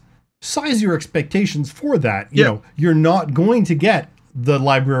is, size your expectations for that. You're not going to get the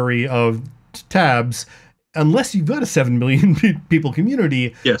library of tabs unless you've got a 7 million people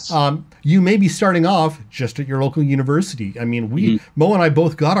community. Yes. You may be starting off just at your local university. I mean, Mo and I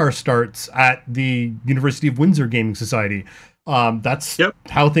both got our starts at the University of Windsor Gaming Society. That's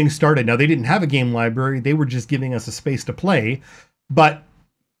how things started. Now, they didn't have a game library. They were just giving us a space to play, but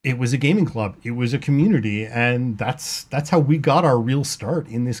it was a gaming club. It was a community. And that's how we got our real start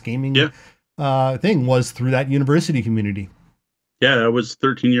in this gaming thing, was through that university community. Yeah, I was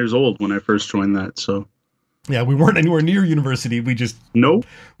 13 years old when I first joined that. So yeah, we weren't anywhere near university. We just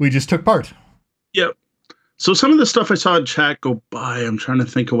took part. Yep. So some of the stuff I saw in chat go by, I'm trying to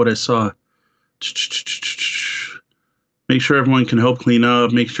think of what I saw. Make sure everyone can help clean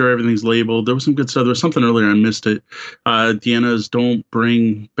up. Make sure everything's labeled. There was some good stuff. There was something earlier. I missed it. Deanna's don't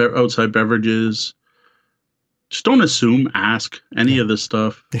bring outside beverages. Just don't assume. Ask any of this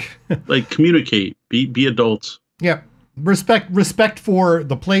stuff. Like, communicate. Be adults. Yeah. Respect for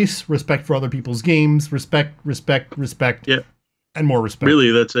the place. Respect for other people's games. Respect. Yeah. And more respect.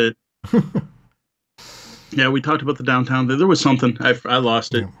 Really, that's it. Yeah, we talked about the downtown. There was something. I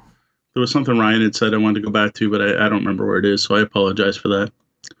lost it. Yeah. There was something Ryan had said I wanted to go back to, but I don't remember where it is, so I apologize for that.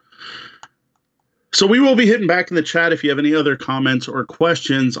 So we will be hitting back in the chat if you have any other comments or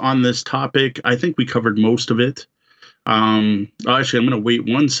questions on this topic. I think we covered most of it. Actually, I'm going to wait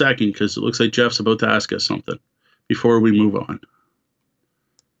 1 second because it looks like Jeff's about to ask us something before we move on.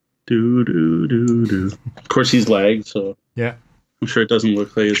 Of course, he's lagged, so yeah, I'm sure it doesn't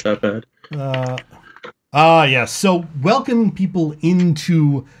look like it's that bad. Yes. So welcoming people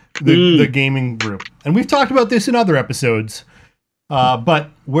into the gaming group. And we've talked about this in other episodes, but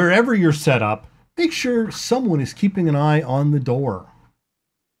wherever you're set up, make sure someone is keeping an eye on the door.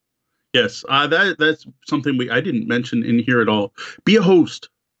 Yes, that's something I didn't mention in here at all. Be a host.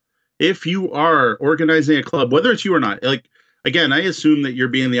 If you are organizing a club, whether it's you or not, like, again, I assume that you're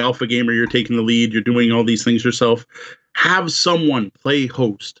being the alpha gamer, you're taking the lead, you're doing all these things yourself. Have someone play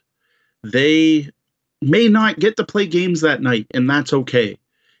host. They may not get to play games that night, and that's okay.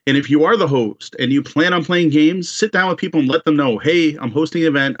 And if you are the host and you plan on playing games, sit down with people and let them know, hey, I'm hosting an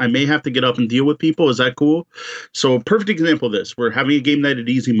event. I may have to get up and deal with people. Is that cool? So perfect example of this. We're having a game night at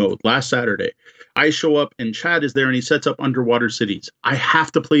easy mode last Saturday. I show up and Chad is there and he sets up Underwater Cities. I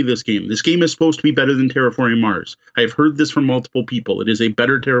have to play this game. This game is supposed to be better than Terraforming Mars. I've heard this from multiple people. It is a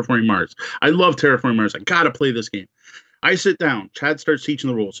better Terraforming Mars. I love Terraforming Mars. I got to play this game. I sit down. Chad starts teaching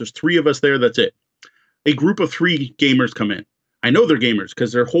the rules. There's 3 of us there. That's it. A group of 3 gamers come in. I know they're gamers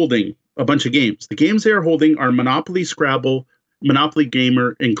because they're holding a bunch of games. The games they are holding are Monopoly, Scrabble, Monopoly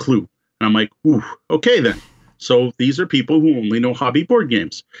Gamer, and Clue. And I'm like, ooh, okay then. So these are people who only know hobby board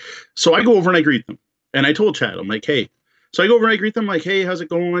games. So I go over and I greet them. And I told Chad, I'm like, hey. So I go over and I greet them like, hey, how's it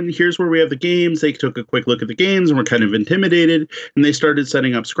going? Here's where we have the games. They took a quick look at the games and were kind of intimidated. And they started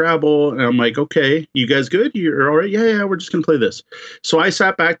setting up Scrabble. And I'm like, okay, you guys good? You're all right? Yeah, we're just going to play this. So I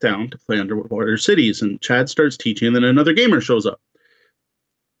sat back down to play Underwater Cities. And Chad starts teaching. And then another gamer shows up,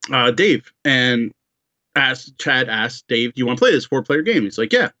 Dave. And Chad asked Dave, do you want to play this 4-player game? He's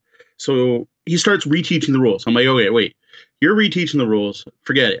like, yeah. So he starts reteaching the rules. I'm like, okay, wait. You're reteaching the rules.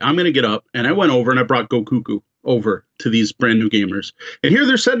 Forget it. I'm going to get up. And I went over and I brought Go Cuckoo over to these brand new gamers. And here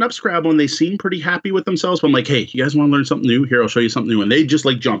they're setting up Scrabble and they seem pretty happy with themselves. But I'm like, hey, you guys want to learn something new? Here, I'll show you something new. And they just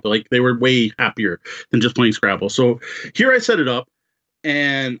like jump. Like they were way happier than just playing Scrabble. So here I set it up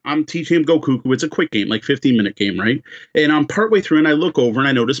and I'm teaching him Go Cuckoo. It's a quick game, like 15-minute game, right? And I'm partway through and I look over and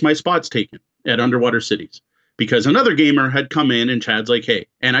I notice my spot's taken at Underwater Cities. Because another gamer had come in and Chad's like, hey,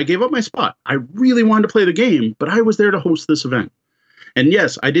 and I gave up my spot. I really wanted to play the game, but I was there to host this event. And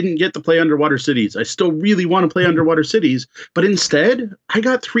yes, I didn't get to play Underwater Cities. I still really want to play Underwater Cities, but instead, I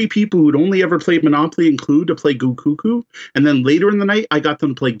got 3 people who'd only ever played Monopoly and Clue to play Go Cuckoo. And then later in the night, I got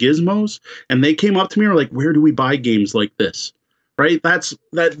them to play Gizmos, and they came up to me and were like, where do we buy games like this? Right?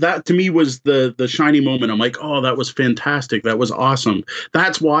 That to me was the shiny moment. I'm like, oh, that was fantastic. That was awesome.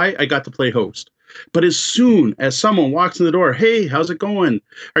 That's why I got to play host. But as soon as someone walks in the door, hey, how's it going?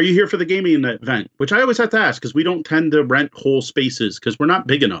 Are you here for the gaming event? Which I always have to ask because we don't tend to rent whole spaces because we're not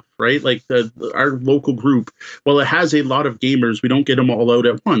big enough, right? Like our local group, well, it has a lot of gamers. We don't get them all out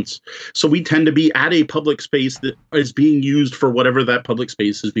at once. So we tend to be at a public space that is being used for whatever that public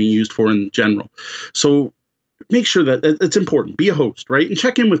space is being used for in general. So make sure that it's important. Be a host, right? And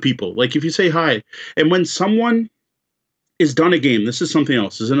check in with people. Like if you say hi, and when someone is done a game, this is something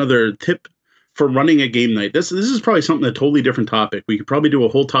else. This is another tip for running a game night. This is probably something a totally different topic. We could probably do a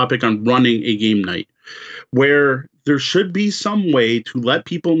whole topic on running a game night, where there should be some way to let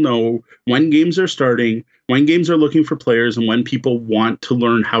people know when games are starting, when games are looking for players, and when people want to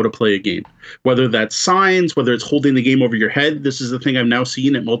learn how to play a game. Whether that's signs, whether it's holding the game over your head. This is the thing I've now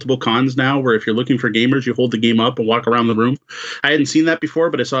seen at multiple cons now, where if you're looking for gamers, you hold the game up and walk around the room. I hadn't seen that before,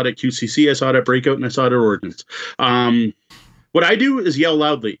 but I saw it at QCC, I saw it at Breakout, and I saw it at Ordnance. What I do is yell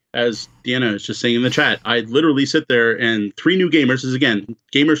loudly, as Deanna is just saying in the chat. I literally sit there, and 3 new gamers, is again,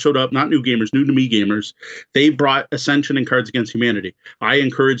 gamers showed up, not new gamers, new to me gamers. They brought Ascension and Cards Against Humanity. I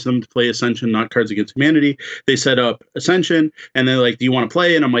encouraged them to play Ascension, not Cards Against Humanity. They set up Ascension, and they're like, do you want to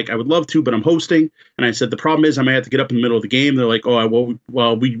play? And I'm like, I would love to, but I'm hosting. And I said, the problem is I might have to get up in the middle of the game. They're like, oh,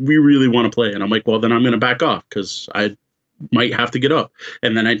 well, we really want to play. And I'm like, well, then I'm going to back off because I might have to get up.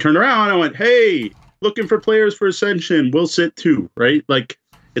 And then I turned around and I went, hey, looking for players for Ascension, we'll sit too, right? Like,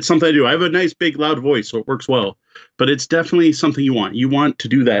 it's something I do. I have a nice, big, loud voice, so it works well. But it's definitely something you want. You want to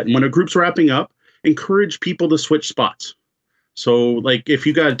do that. And when a group's wrapping up, encourage people to switch spots. So, like, if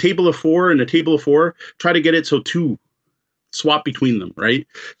you got a table of 4 and a table of 4, try to get it so 2 swap between them, right?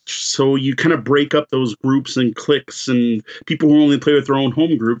 So you kind of break up those groups and cliques and people who only play with their own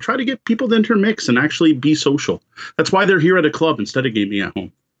home group. Try to get people to intermix and actually be social. That's why they're here at a club instead of gaming at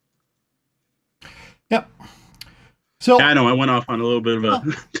home. Yep. So yeah, I know I went off on a little bit of a.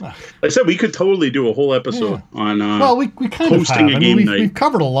 I said we could totally do a whole episode on. Well, we kind of have. I mean, we've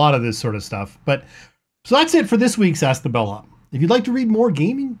covered a lot of this sort of stuff, but so that's it for this week's Ask the Bellhop. If you'd like to read more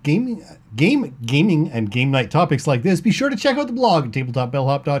gaming, and game night topics like this, be sure to check out the blog at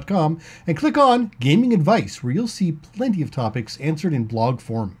tabletopbellhop.com and click on Gaming Advice, where you'll see plenty of topics answered in blog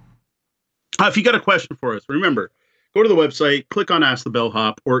form. If you got a question for us, remember. Go to the website, click on Ask the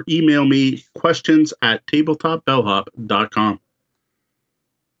Bellhop, or email me questions@tabletopbellhop.com.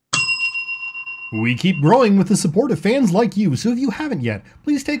 We keep growing with the support of fans like you, so if you haven't yet,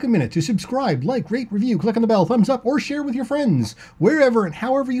 please take a minute to subscribe, like, rate, review, click on the bell, thumbs up, or share with your friends. Wherever and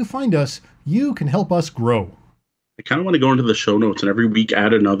however you find us, you can help us grow. I kind of want to go into the show notes and every week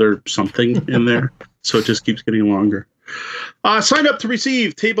add another something in there, so it just keeps getting longer. Sign up to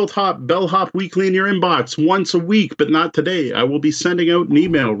receive Tabletop Bellhop Weekly in your inbox once a week, but not today. I will be sending out an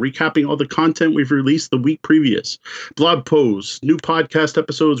email recapping all the content we've released the week previous. Blog posts, new podcast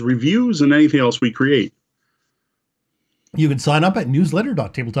episodes, reviews, and anything else we create. You can sign up at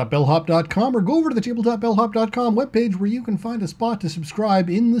newsletter.tabletopbellhop.com or go over to the tabletopbellhop.com webpage where you can find a spot to subscribe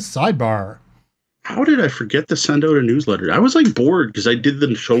in the sidebar. How did I forget to send out a newsletter? I was like bored because I did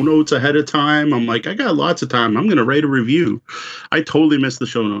the show notes ahead of time. I'm like, I got lots of time. I'm going to write a review. I totally missed the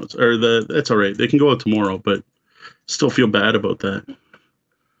show notes. That's all right. They can go out tomorrow, but still feel bad about that.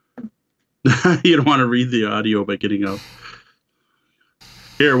 You don't want to read the audio by getting up.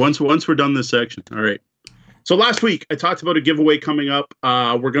 Here, once we're done this section. All right. So last week, I talked about a giveaway coming up.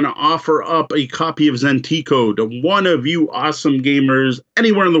 We're going to offer up a copy of Zenteeko to one of you awesome gamers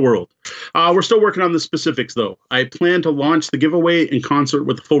anywhere in the world. We're still working on the specifics, though. I plan to launch the giveaway in concert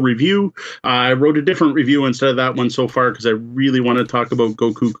with a full review. I wrote a different review instead of that one so far because I really want to talk about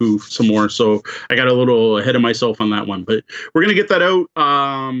Go Cuckoo some more. So I got a little ahead of myself on that one. But we're going to get that out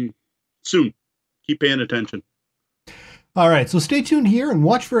soon. Keep paying attention. All right, so stay tuned here and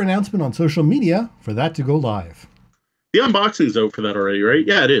watch for an announcement on social media for that to go live. The unboxing's out for that already, right?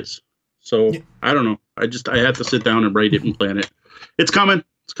 Yeah, it is. So, yeah. I don't know. I had to sit down and write it and plan it. It's coming.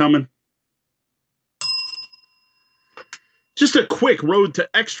 It's coming. Just a quick Road to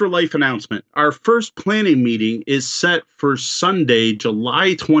Extra Life announcement. Our first planning meeting is set for Sunday,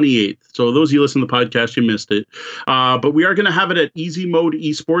 July 28th. So those of you listening to the podcast, you missed it. But we are going to have it at Easy Mode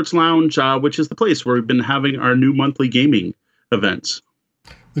Esports Lounge, which is the place where we've been having our new monthly gaming events.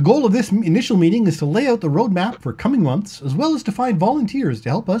 The goal of this initial meeting is to lay out the roadmap for coming months, as well as to find volunteers to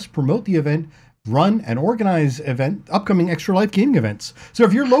help us promote the event, run and organize upcoming Extra Life gaming events. So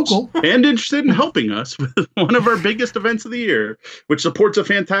if you're local and interested in helping us with one of our biggest events of the year, which supports a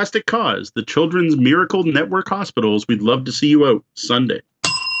fantastic cause, the Children's Miracle Network Hospitals, we'd love to see you out Sunday.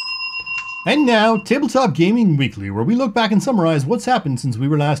 And now, Tabletop Gaming Weekly, where we look back and summarize what's happened since we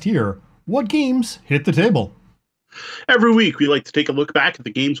were last here. What games hit the table? Every week, we like to take a look back at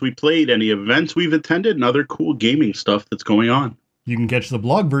the games we played, any events we've attended, and other cool gaming stuff that's going on. You can catch the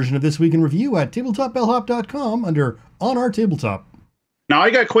blog version of This Week in Review at tabletopbellhop.com under On Our Tabletop. Now, I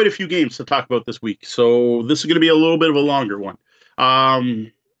got quite a few games to talk about this week, so this is going to be a little bit of a longer one.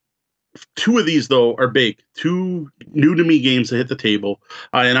 Two of these, though, are big. Two new-to-me games that hit the table,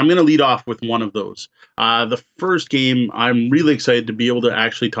 and I'm going to lead off with one of those. The first game I'm really excited to be able to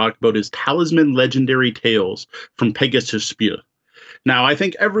actually talk about is Talisman Legendary Tales from Pegasus Spiel. Now, I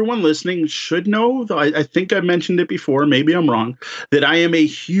think everyone listening should know, though I think I mentioned it before, maybe I'm wrong, that I am a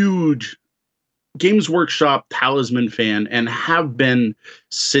huge Games Workshop Talisman fan and have been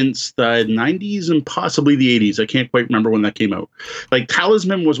since the 90s and possibly the 80s. I can't quite remember when that came out. Like,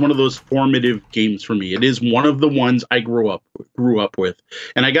 Talisman was one of those formative games for me. It is one of the ones I grew up with.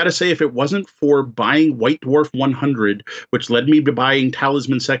 And I got to say, if it wasn't for buying White Dwarf 100, which led me to buying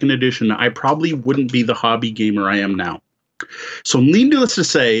Talisman 2nd Edition, I probably wouldn't be the hobby gamer I am now. So needless to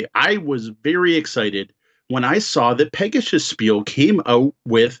say, I was very excited when I saw that Pegasus Spiel came out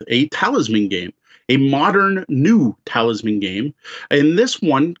with a Talisman game. A modern, new Talisman game. And this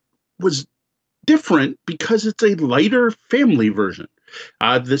one was different because it's a lighter family version.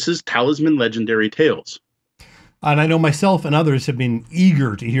 This is Talisman Legendary Tales. And I know myself and others have been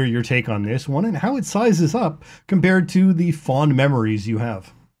eager to hear your take on this one and how it sizes up compared to the fond memories you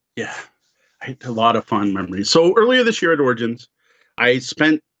have. Yeah, I had a lot of fond memories. So earlier this year at Origins, I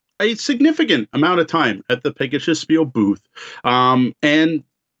spent a significant amount of time at the Pegasus Spiel booth and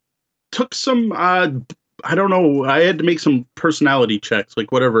took some, I don't know, I had to make some personality checks, like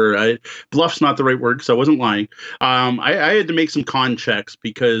whatever. Bluff's not the right word because I wasn't lying. I had to make some con checks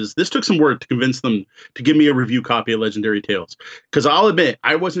because this took some work to convince them to give me a review copy of Legendary Tales. Because I'll admit,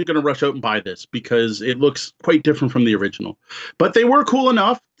 I wasn't going to rush out and buy this because it looks quite different from the original. But they were cool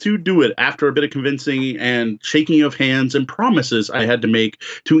enough to do it after a bit of convincing and shaking of hands and promises I had to make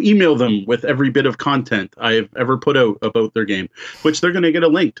to email them with every bit of content I've ever put out about their game, which they're going to get a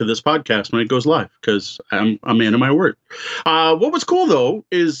link to this podcast when it goes live because I'm a man of my word. What was cool, though,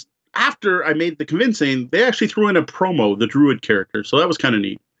 is after I made the convincing, they actually threw in a promo, the Druid character, so that was kind of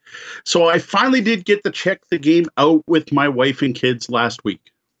neat. So I finally did get to check the game out with my wife and kids last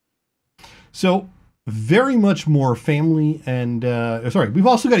week. So very much more family and we've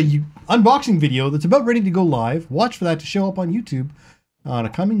also got a unboxing video that's about ready to go live. Watch for that to show up on YouTube on a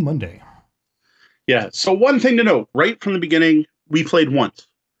coming Monday. Yeah, so one thing to note, right from the beginning, we played once.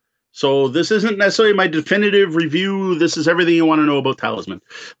 So this isn't necessarily my definitive review. This is everything you want to know about Talisman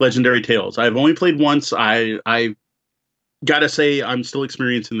Legendary Tales. I've only played once. I gotta say I'm still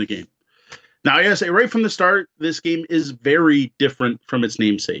experiencing the game. Now, I gotta say, right from the start, this game is very different from its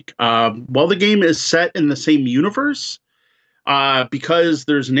namesake. While the game is set in the same universe, because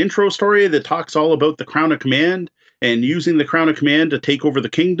there's an intro story that talks all about the Crown of Command and using the Crown of Command to take over the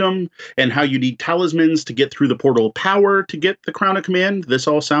kingdom and how you need talismans to get through the Portal of Power to get the Crown of Command. This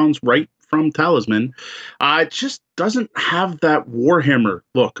all sounds right from Talisman. It just doesn't have that Warhammer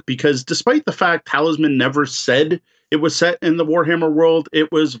look because despite the fact Talisman never said it was set in the Warhammer world,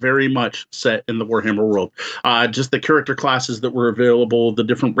 it was very much set in the Warhammer world. Just the character classes that were available, the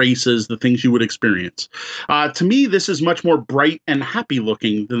different races, the things you would experience. To me, this is much more bright and happy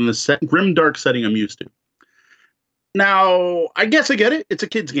looking than the grim dark setting I'm used to. Now, I guess I get it. It's a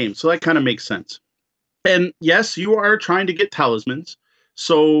kid's game, so that kind of makes sense. And yes, you are trying to get talismans,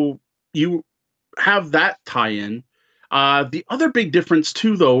 so you have that tie-in. The other big difference,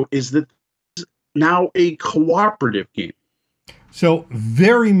 too, though, is that it's now a cooperative game. So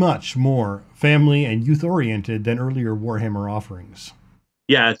very much more family and youth-oriented than earlier Warhammer offerings.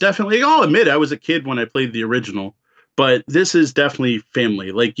 Yeah, definitely. I'll admit I was a kid when I played the original, but this is definitely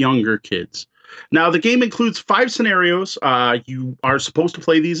family, like younger kids. Now, the game includes 5 scenarios. You are supposed to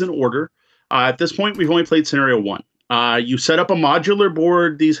play these in order. At this point, we've only played scenario 1. You set up a modular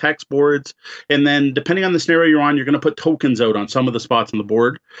board, these hex boards, and then depending on the scenario you're on, you're going to put tokens out on some of the spots on the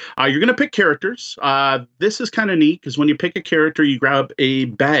board. You're going to pick characters. This is kind of neat because when you pick a character, you grab a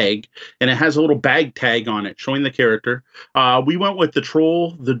bag, and it has a little bag tag on it showing the character. We went with the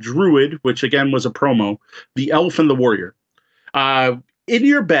Troll, the Druid, which again was a promo, the Elf, and the Warrior. In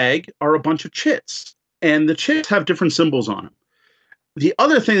your bag are a bunch of chits, and the chits have different symbols on them. The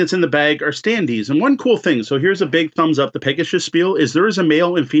other thing that's in the bag are standees. And one cool thing, so here's a big thumbs up, the Pegasus Spiel, is there is a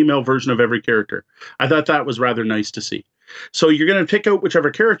male and female version of every character. I thought that was rather nice to see. So you're going to pick out whichever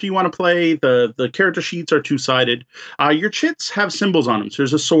character you want to play. The character sheets are two-sided. Your chits have symbols on them. So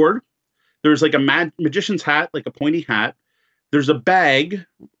there's a sword. There's like a magician's hat, like a pointy hat. There's a bag,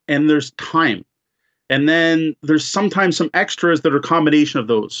 and there's time. And then there's sometimes some extras that are a combination of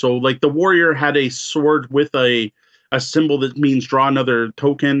those. So like the warrior had a sword with a a symbol that means draw another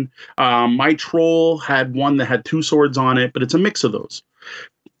token. My troll had one that had 2 swords on it, but it's a mix of those.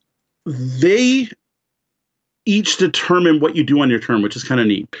 They each determine what you do on your turn, which is kind of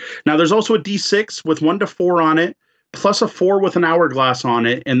neat. Now, there's also a D6 with 1 to 4 on it, plus a 4 with an hourglass on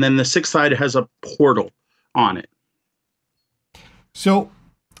it, and then the 6th side has a portal on it. So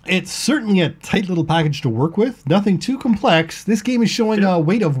it's certainly a tight little package to work with. Nothing too complex. This game is showing a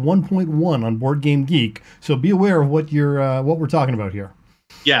weight of 1.1 on Board Game Geek, so be aware of what we're talking about here.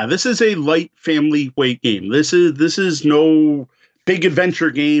 Yeah, this is a light family weight game. This is no big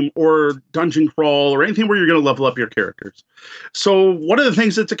adventure game or dungeon crawl or anything where you're going to level up your characters. So one of the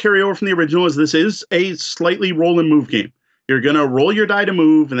things that's a carryover from the original is this is a slightly roll and move game. You're going to roll your die to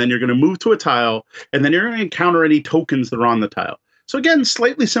move, and then you're going to move to a tile, and then you're going to encounter any tokens that are on the tile. So again,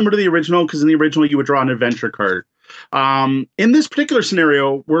 slightly similar to the original, because in the original you would draw an adventure card. In this particular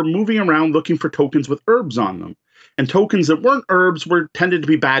scenario, we're moving around looking for tokens with herbs on them. And tokens that weren't herbs were tended to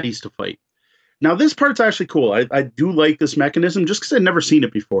be baddies to fight. Now, this part's actually cool. I do like this mechanism just because I'd never seen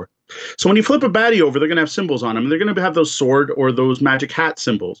it before. So when you flip a baddie over, they're going to have symbols on them. And they're going to have those sword or those magic hat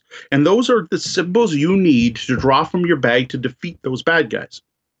symbols. And those are the symbols you need to draw from your bag to defeat those bad guys.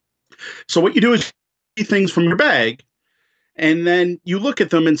 So what you do is you see things from your bag, and then you look at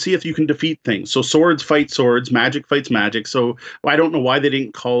them and see if you can defeat things. So swords fight swords, magic fights magic. So I don't know why they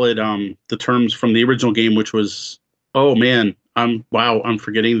didn't call it the terms from the original game, which was, oh man, I'm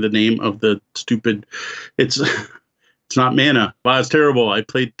forgetting the name of the stupid. It's not mana. Wow, it's terrible. I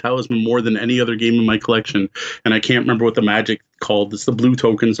played Talisman more than any other game in my collection, and I can't remember what the magic called. It's the blue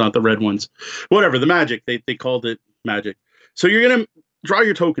tokens, not the red ones. Whatever, the magic. They called it magic. So you're gonna draw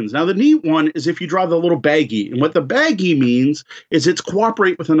your tokens. Now the neat one is if you draw the little baggie, and what the baggie means is it's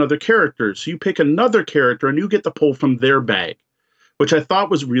cooperate with another character. So you pick another character and you get to pull from their bag, which I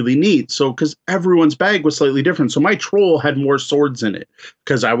thought was really neat. So, because everyone's bag was slightly different. So my troll had more swords in it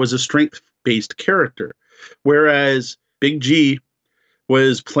because I was a strength-based character. Whereas Big G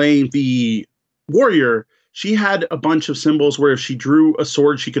was playing the warrior. She had a bunch of symbols where if she drew a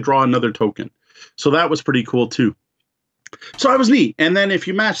sword, she could draw another token. So that was pretty cool too. So that was neat. And then if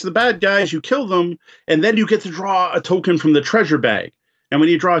you match the bad guys, you kill them, and then you get to draw a token from the treasure bag. And when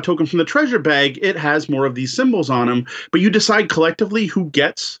you draw a token from the treasure bag, it has more of these symbols on them, but you decide collectively who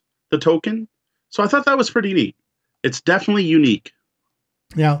gets the token. So I thought that was pretty neat. It's definitely unique.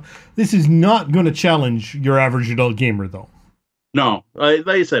 Now, this is not going to challenge your average adult gamer, though. No, like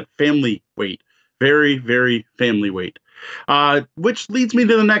I said, family weight. Very, very family weight. Which leads me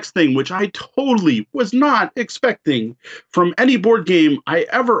to the next thing, which I totally was not expecting from any board game I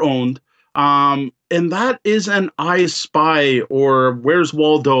ever owned. And that is an I Spy or Where's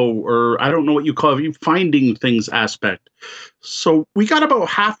Waldo, or I don't know what you call it, finding things aspect. So we got about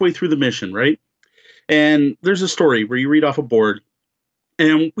halfway through the mission, right? And there's a story where you read off a board,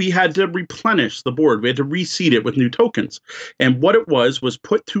 and we had to replenish the board. We had to reseed it with new tokens. And what it was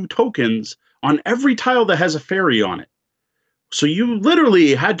put 2 tokens on every tile that has a fairy on it. So you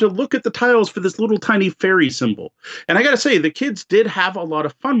literally had to look at the tiles for this little tiny fairy symbol. And I got to say, the kids did have a lot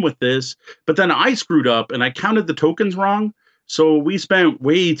of fun with this, but then I screwed up and I counted the tokens wrong. So we spent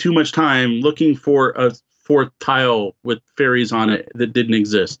way too much time looking for a 4th tile with fairies on it that didn't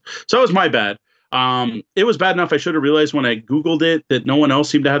exist. So that was my bad. It was bad enough I should have realized when I Googled it that no one else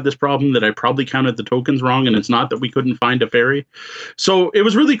seemed to have this problem, that I probably counted the tokens wrong, and it's not that we couldn't find a fairy. So it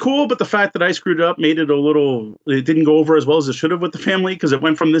was really cool, but the fact that I screwed up made it it didn't go over as well as it should have with the family, because it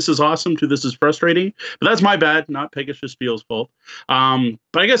went from this is awesome to this is frustrating. But that's my bad, not Pegasus Spiel's fault. But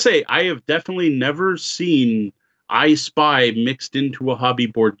I gotta say, I have definitely never seen I Spy mixed into a hobby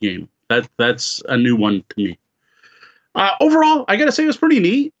board game. That's a new one to me. Overall, I gotta say it was pretty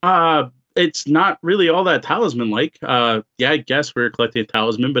neat. It's not really all that talisman-like. Yeah, I guess we were collecting a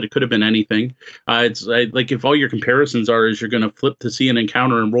talisman, but it could have been anything. It's like if all your comparisons is you're going to flip to see an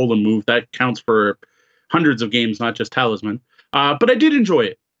encounter and roll and move, that counts for hundreds of games, not just talisman. But I did enjoy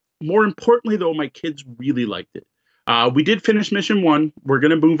it. More importantly, though, my kids really liked it. We did finish mission 1. We're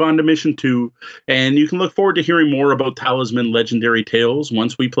going to move on to mission 2, and you can look forward to hearing more about Talisman Legendary Tales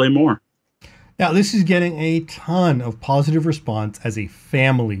once we play more. Now, this is getting a ton of positive response as a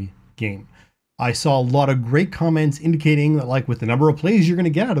family game. I saw a lot of great comments indicating that, like, with the number of plays you're going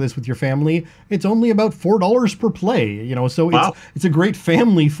to get out of this with your family, it's only about $4 per play, you know, so wow. It's a great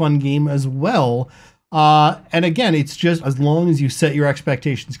family fun game as well. And again, it's just as long as you set your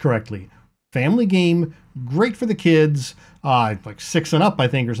expectations correctly. Family game, great for the kids, like 6 and up, I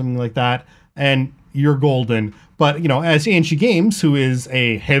think, or something like that, and you're golden. But, you know, as Angie Games, who is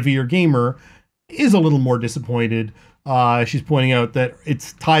a heavier gamer, is a little more disappointed. She's pointing out that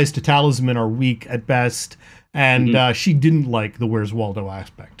its ties to Talisman are weak at best, and she didn't like the Where's Waldo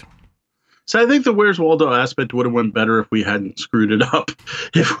aspect. So I think the Where's Waldo aspect would have went better if we hadn't screwed it up.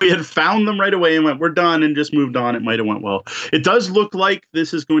 If we had found them right away and went, we're done, and just moved on, it might have went well. It does look like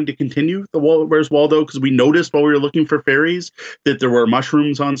this is going to continue, the Where's Waldo, because we noticed while we were looking for fairies that there were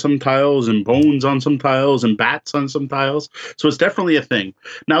mushrooms on some tiles and bones on some tiles and bats on some tiles. So it's definitely a thing.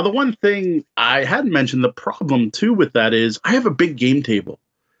 Now, the one thing I hadn't mentioned, the problem too with that is I have a big game table.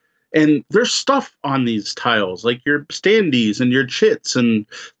 And there's stuff on these tiles, like your standees and your chits, and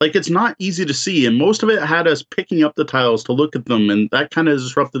like it's not easy to see. And most of it had us picking up the tiles to look at them, and that kind of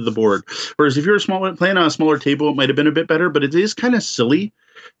disrupted the board. Whereas if you're playing on a smaller table, it might have been a bit better, but it is kind of silly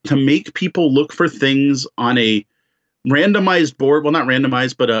to make people look for things on a randomized board. Well, not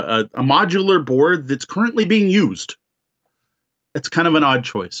randomized, but a modular board that's currently being used. It's kind of an odd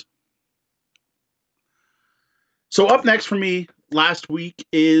choice. So up next for me, last week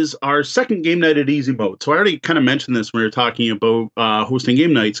is our second game night at Easy Mode. So I already kind of mentioned this when we were talking about hosting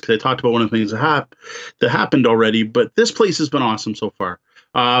game nights, because I talked about one of the things that happened already. But this place has been awesome so far.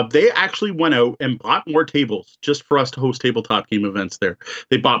 They actually went out and bought more tables just for us to host tabletop game events there.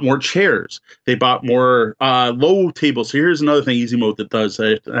 They bought more chairs. They bought more low tables. So here's another thing Easy Mode that does.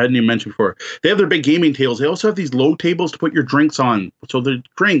 I hadn't even mentioned before. They have their big gaming tables. They also have these low tables to put your drinks on. So the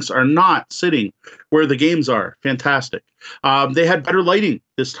drinks are not sitting where the games are. Fantastic. They had better lighting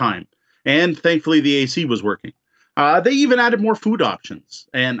this time. And thankfully the AC was working. They even added more food options.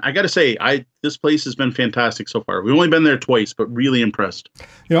 And I got to say, this place has been fantastic so far. We've only been there twice, but really impressed.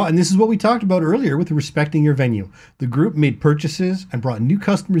 And this is what we talked about earlier with respecting your venue. The group made purchases and brought new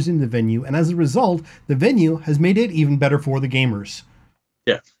customers into the venue. And as a result, the venue has made it even better for the gamers.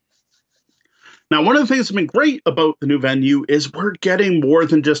 Yeah. Now, one of the things that's been great about the new venue is we're getting more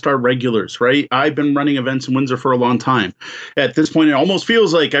than just our regulars, right? I've been running events in Windsor for a long time. At this point, it almost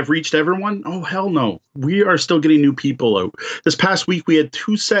feels like I've reached everyone. Oh, hell no. We are still getting new people out. This past week, we had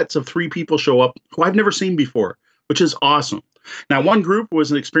 2 sets of 3 people show up who I've never seen before, which is awesome. Now, one group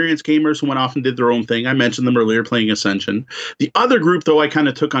was an experienced gamers who went off and did their own thing. I mentioned them earlier, playing Ascension. The other group, though, I kind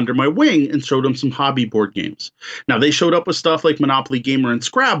of took under my wing and showed them some hobby board games. Now, they showed up with stuff like Monopoly Gamer and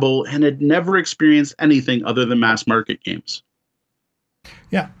Scrabble and had never experienced anything other than mass market games.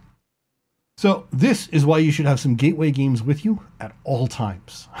 Yeah. So this is why you should have some gateway games with you at all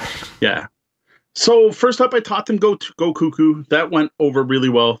times. Yeah. So first up, I taught them Go Cuckoo. That went over really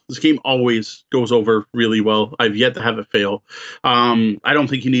well. This game always goes over really well. I've yet to have it fail. I don't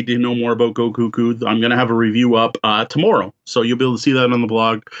think you need to know more about Go Cuckoo. I'm going to have a review up tomorrow, so you'll be able to see that on the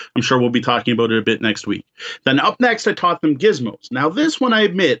blog. I'm sure we'll be talking about it a bit next week. Then up next, I taught them Gizmos. Now this one, I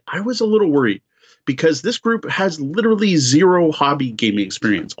admit, I was a little worried, because this group has literally zero hobby gaming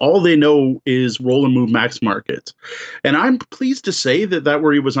experience. All they know is roll and move max markets. And I'm pleased to say that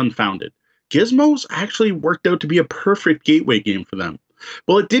worry was unfounded. Gizmos actually worked out to be a perfect gateway game for them.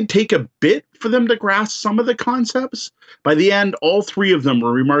 Well, it did take a bit for them to grasp some of the concepts. By the end, all 3 of them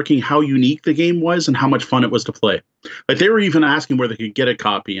were remarking how unique the game was and how much fun it was to play. Like, they were even asking where they could get a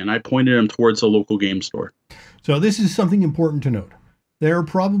copy, and I pointed them towards a local game store. So this is something important to note. There are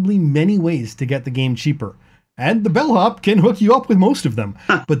probably many ways to get the game cheaper, and the Bellhop can hook you up with most of them.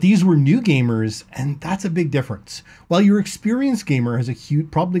 But these were new gamers, and that's a big difference. While your experienced gamer has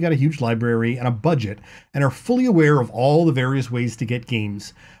probably got a huge library and a budget, and are fully aware of all the various ways to get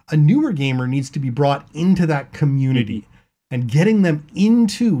games, a newer gamer needs to be brought into that community. And getting them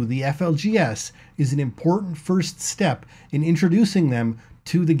into the FLGS is an important first step in introducing them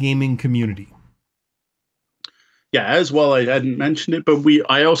to the gaming community. Yeah, as well, I hadn't mentioned it, but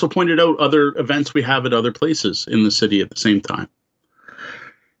I also pointed out other events we have at other places in the city at the same time.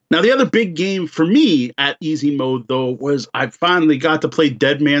 Now, the other big game for me at Easy Mode, though, was I finally got to play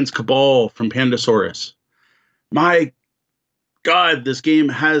Dead Man's Cabal from Pandasaurus. My God, this game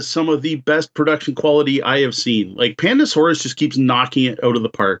has some of the best production quality I have seen. Like, Pandasaurus just keeps knocking it out of the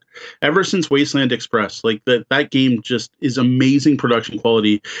park. Ever since Wasteland Express, like that game just is amazing production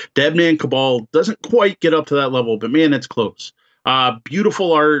quality. Dead Man Cabal doesn't quite get up to that level, but man, it's close.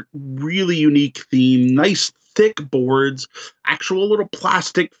 Beautiful art, really unique theme, nice thick boards, actual little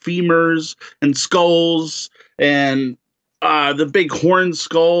plastic femurs and skulls, and the big horn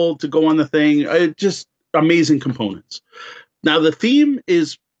skull to go on the thing. Just amazing components. Now, the theme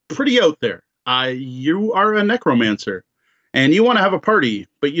is pretty out there. You are a necromancer, and you want to have a party,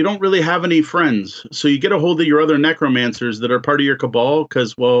 but you don't really have any friends. So you get a hold of your other necromancers that are part of your cabal,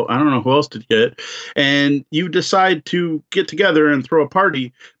 because, well, I don't know who else to get. And you decide to get together and throw a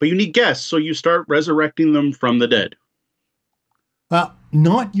party, but you need guests, so you start resurrecting them from the dead. Well,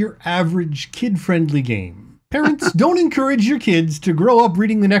 not your average kid-friendly game. Parents, don't encourage your kids to grow up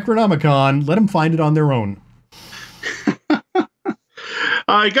reading the Necronomicon. Let them find it on their own.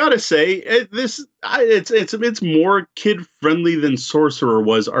 I gotta say, it's more kid friendly than Sorcerer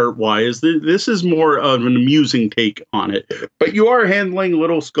was art wise. This is more of an amusing take on it, but you are handling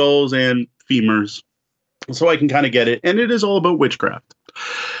little skulls and femurs, so I can kind of get it. And it is all about witchcraft.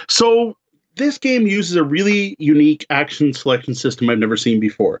 So this game uses a really unique action selection system I've never seen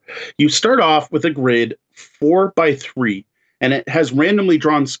before. You start off with a grid 4x3, and it has randomly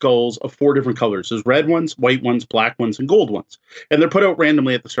drawn skulls of 4 different colors. There's red ones, white ones, black ones, and gold ones. And they're put out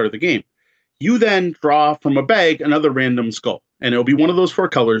randomly at the start of the game. You then draw from a bag another random skull, and it'll be one of those 4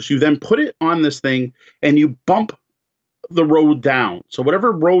 colors. You then put it on this thing, and you bump the row down. So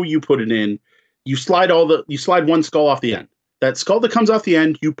whatever row you put it in, you slide one skull off the end. That skull that comes off the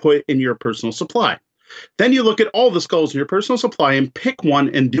end, you put in your personal supply. Then you look at all the skulls in your personal supply and pick one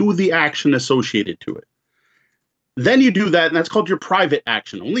and do the action associated to it. Then you do that, and that's called your private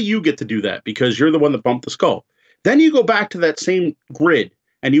action. Only you get to do that because you're the one that bumped the skull. Then you go back to that same grid,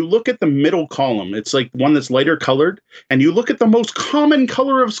 and you look at the middle column. It's like one that's lighter colored, and you look at the most common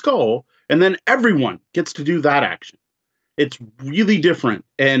color of skull, and then everyone gets to do that action. It's really different,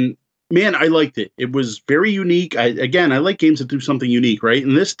 and man, I liked it. It was very unique. I like games that do something unique, right?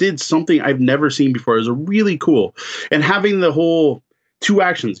 And this did something I've never seen before. It was really cool. And having the whole 2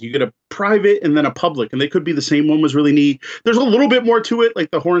 actions, you get a private and then a public, and they could be the same one, was really neat. There's a little bit more to it,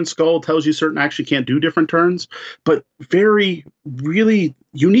 like the horn skull tells you certain action can't do different turns, but really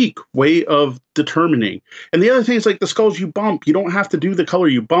unique way of determining. And the other thing is, like, the skulls you bump, you don't have to do the color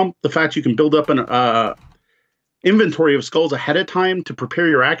you bump. The fact you can build up an inventory of skulls ahead of time to prepare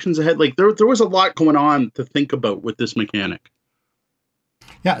your actions ahead. Like there was a lot going on to think about with this mechanic.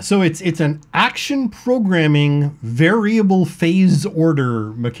 Yeah, so it's an action programming variable phase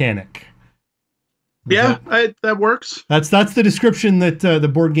order mechanic. That works. That's the description that the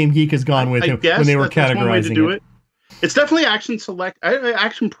Board Game Geek has gone with when they were categorizing it. It's definitely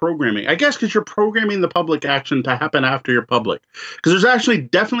action programming, I guess, because you're programming the public action to happen after your public. Because there's actually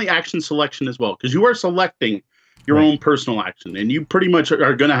definitely action selection as well, because you are selecting your own personal action, and you pretty much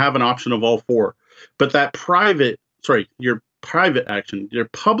are going to have an option of all 4. But your private action, your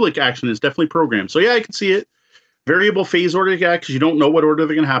public action is definitely programmed. So yeah, I can see it. Variable phase order, yeah, because you don't know what order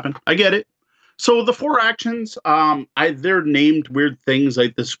they're going to happen. I get it. So the 4 actions, they're named weird things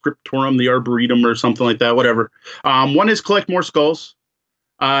like the Scriptorum, the Arboretum, or something like that, whatever. One is collect more skulls.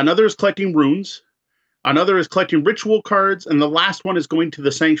 Another is collecting runes. Another is collecting ritual cards. And the last one is going to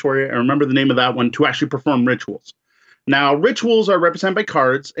the sanctuary, I remember the name of that one, to actually perform rituals. Now, rituals are represented by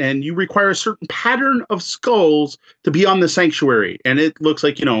cards, and you require a certain pattern of skulls to be on the sanctuary. And it looks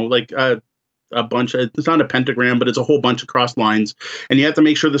like, a bunch of, it's not a pentagram, but it's a whole bunch of crossed lines. And you have to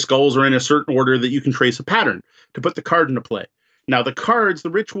make sure the skulls are in a certain order that you can trace a pattern to put the card into play. Now, the cards, the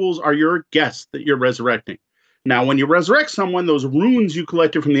rituals, are your guests that you're resurrecting. Now, when you resurrect someone, those runes you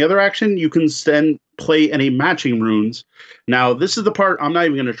collected from the other action, you can then play any matching runes. Now, this is the part I'm not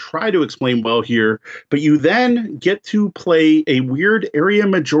even going to try to explain well here, but you then get to play a weird area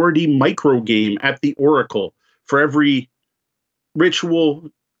majority micro game at the Oracle for every ritual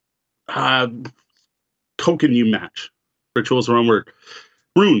token you match. Ritual is the wrong word.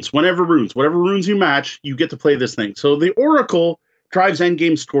 Whatever runes you match, you get to play this thing. So the Oracle drives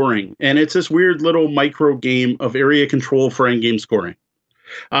endgame scoring, and it's this weird little micro game of area control for endgame scoring.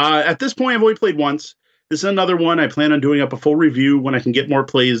 At this point, I've only played once. This is another one. I plan on doing up a full review when I can get more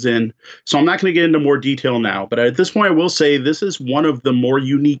plays in, so I'm not going to get into more detail now, but at this point, I will say this is one of the more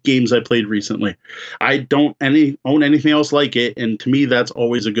unique games I played recently. I don't own anything else like it, and to me, that's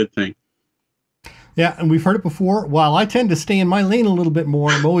always a good thing. Yeah, and we've heard it before. While I tend to stay in my lane a little bit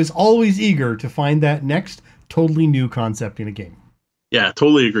more, I'm always eager to find that next totally new concept in a game. Yeah,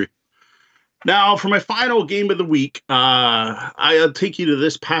 totally agree. Now, for my final game of the week, I'll take you to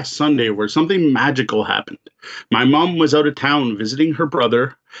this past Sunday where something magical happened. My mom was out of town visiting her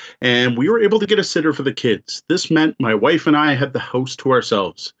brother, and we were able to get a sitter for the kids. This meant my wife and I had the house to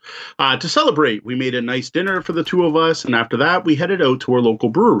ourselves. To celebrate, we made a nice dinner for the 2 of us, and after that, we headed out to our local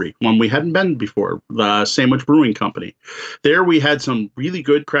brewery, one we hadn't been before, the Sandwich Brewing Company. There, we had some really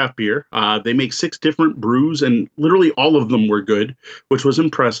good craft beer. They make 6 different brews, and literally all of them were good, which was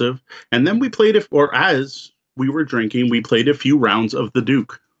impressive. And then we played, as we were drinking, we played a few rounds of the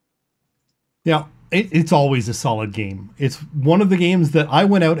Duke. Yeah. It's always a solid game. It's one of the games that I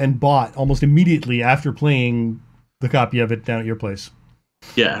went out and bought almost immediately after playing the copy of it down at your place.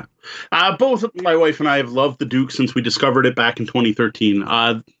 Yeah. Both my wife and I have loved the Duke since we discovered it back in 2013.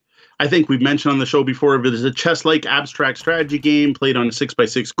 I think we've mentioned on the show before, but it's a chess-like abstract strategy game played on a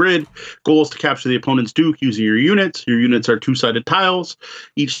 6x6 grid. Goal is to capture the opponent's Duke using your units. Your units are 2-sided tiles.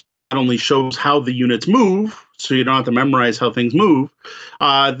 Each not only shows how the units move, so you don't have to memorize how things move.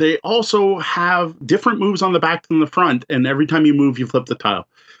 They also have different moves on the back than the front, and every time you move, you flip the tile.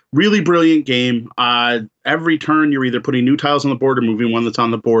 Really brilliant game. Every turn, you're either putting new tiles on the board or moving one that's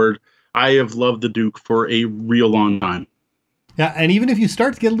on the board. I have loved the Duke for a real long time. Yeah, and even if you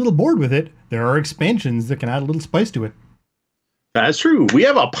start to get a little bored with it, there are expansions that can add a little spice to it. That's true. We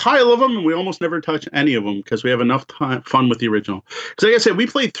have a pile of them, and we almost never touch any of them because we have enough fun with the original. Because like I said, we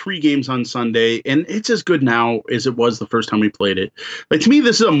played 3 games on Sunday, and it's as good now as it was the first time we played it. Like, to me,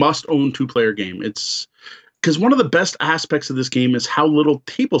 this is a must-own 2-player game. It's because one of the best aspects of this game is how little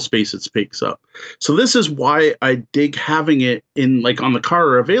table space it takes up. So this is why I dig having it in, like, on the car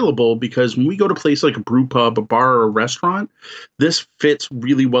or available, because when we go to place like a brew pub, a bar, or a restaurant, this fits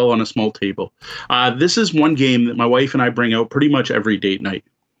really well on a small table. This is one game that my wife and I bring out pretty much every date night.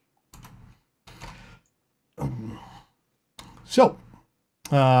 So,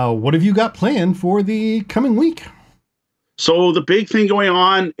 what have you got planned for the coming week? So the big thing going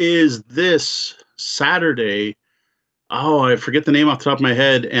on is this Saturday. Oh, I forget the name off the top of my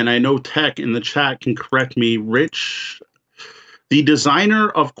head, and I know Tech in the chat can correct me. Rich, the designer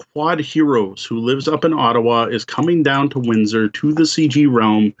of Quad Heroes, who lives up in Ottawa, is coming down to Windsor to the CG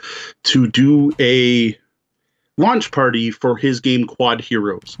Realm to do a launch party for his game Quad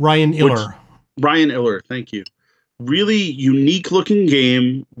Heroes. Ryan Iller. Ryan Iller, thank you. Really unique looking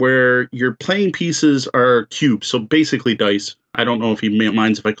game where your playing pieces are cubes, so basically dice. I don't know if he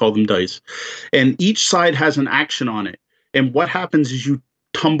minds if I call them dice. And each side has an action on it. And what happens is you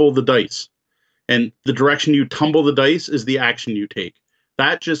tumble the dice. And the direction you tumble the dice is the action you take.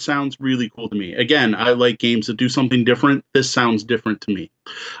 That just sounds really cool to me. Again, I like games that do something different. This sounds different to me.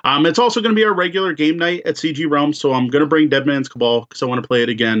 It's also going to be our regular game night at CG Realm, so I'm going to bring Dead Man's Cabal because I want to play it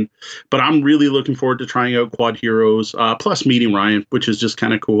again. But I'm really looking forward to trying out Quad Heroes, plus meeting Ryan, which is just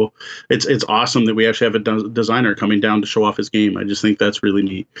kind of cool. It's awesome that we actually have a designer coming down to show off his game. I just think that's really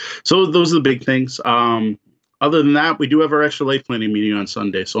neat. So those are the big things. Other than that, we do have our extra life planning meeting on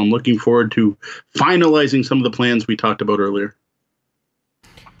Sunday, so I'm looking forward to finalizing some of the plans we talked about earlier.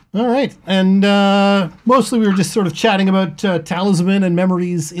 All right, and mostly we were just sort of chatting about Talisman and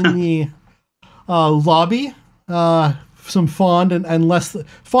memories in the lobby. Some fond and less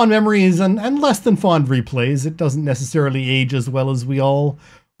fond memories and less than fond replays. It doesn't necessarily age as well as we all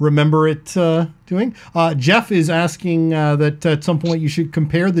remember it doing. Jeff is asking that at some point you should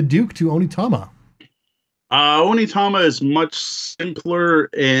compare the Duke to Onitama. Onitama is much simpler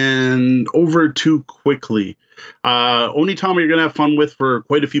and over too quickly. Onitama you're going to have fun with for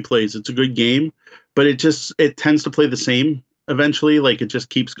quite a few plays. It's a good game, but it tends to play the same eventually. Like, it just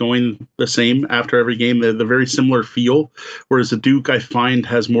keeps going the same after every game. They're very similar feel, whereas the Duke, I find,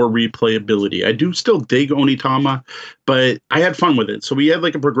 has more replayability. I do still dig Onitama, but I had fun with it. So we had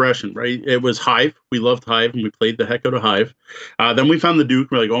like a progression, right? It was Hive. We loved Hive, and we played the heck out of Hive. Then we found the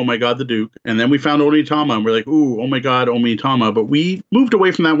Duke. We're like, oh my God, the Duke. And then we found Onitama, and we're like, ooh, oh my God, Onitama. But we moved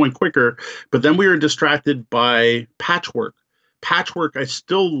away from that one quicker. But then we were distracted by Patchwork. Patchwork I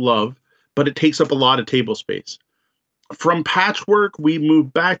still love, but it takes up a lot of table space. From Patchwork, we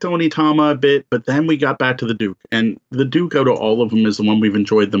moved back to Onitama a bit, but then we got back to the Duke. And the Duke, out of all of them, is the one we've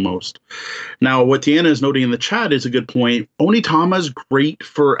enjoyed the most. Now, what Deanna is noting in the chat is a good point. Onitama is great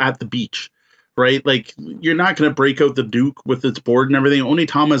for at the beach, right? Like, you're not going to break out the Duke with its board and everything.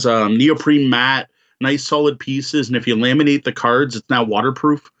 Onitama is a neoprene mat, nice solid pieces, and if you laminate the cards, it's now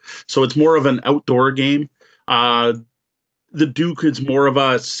waterproof. So it's more of an outdoor game. The Duke is more of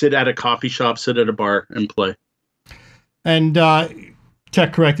a sit at a coffee shop, sit at a bar, and play. And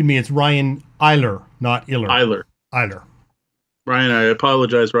Tech corrected me. It's Ryan Eiler, not Iller. Eiler. Ryan, I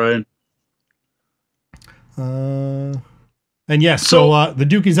apologize, Ryan. And yes, so the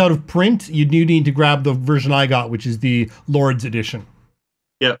Duke is out of print. You do need to grab the version I got, which is the Lord's edition.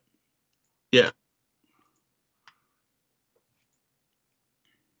 Yep. Yeah.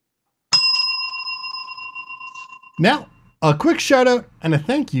 Now, a quick shout out and a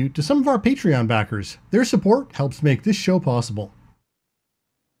thank you to some of our Patreon backers. Their support helps make this show possible.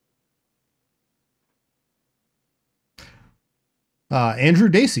 Andrew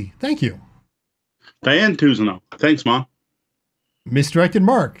Dacey, thank you. Diane Tuzano, thanks, Mom. Misdirected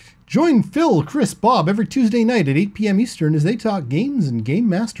Mark, join Phil, Chris, Bob every Tuesday night at 8 p.m. Eastern as they talk games and game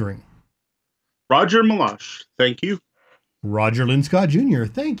mastering. Roger Malash, thank you. Roger Linscott Jr.,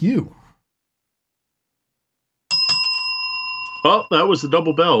 thank you. Well, that was the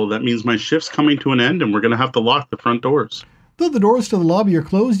double bell. That means my shift's coming to an end, and we're going to have to lock the front doors. Though the doors to the lobby are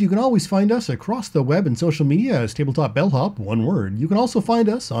closed, you can always find us across the web and social media as Tabletop Bellhop, one word. You can also find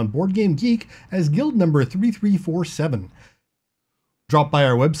us on Board Game Geek as guild number 3347. Drop by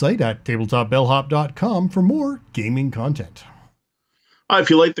our website at tabletopbellhop.com for more gaming content. If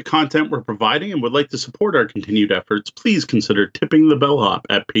you like the content we're providing and would like to support our continued efforts, please consider tipping the bellhop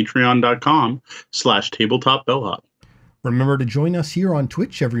at patreon.com/tabletopbellhop. Remember to join us here on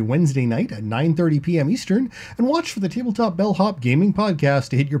Twitch every Wednesday night at 9:30 p.m. Eastern, and watch for the Tabletop Bellhop Gaming Podcast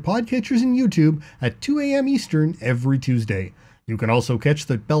to hit your podcatchers in YouTube at 2 a.m. Eastern every Tuesday. You can also catch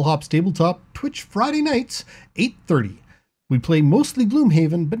the Bellhop's Tabletop Twitch Friday nights, 8:30. We play mostly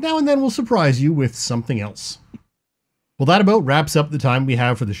Gloomhaven, but now and then we'll surprise you with something else. Well, that about wraps up the time we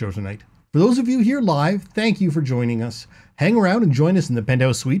have for the show tonight. For those of you here live, thank you for joining us. Hang around and join us in the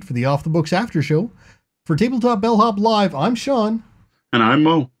Penthouse Suite for the Off the Books After Show. For Tabletop Bellhop Live, I'm Sean. And I'm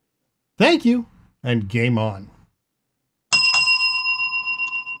Mo. Thank you, and game on.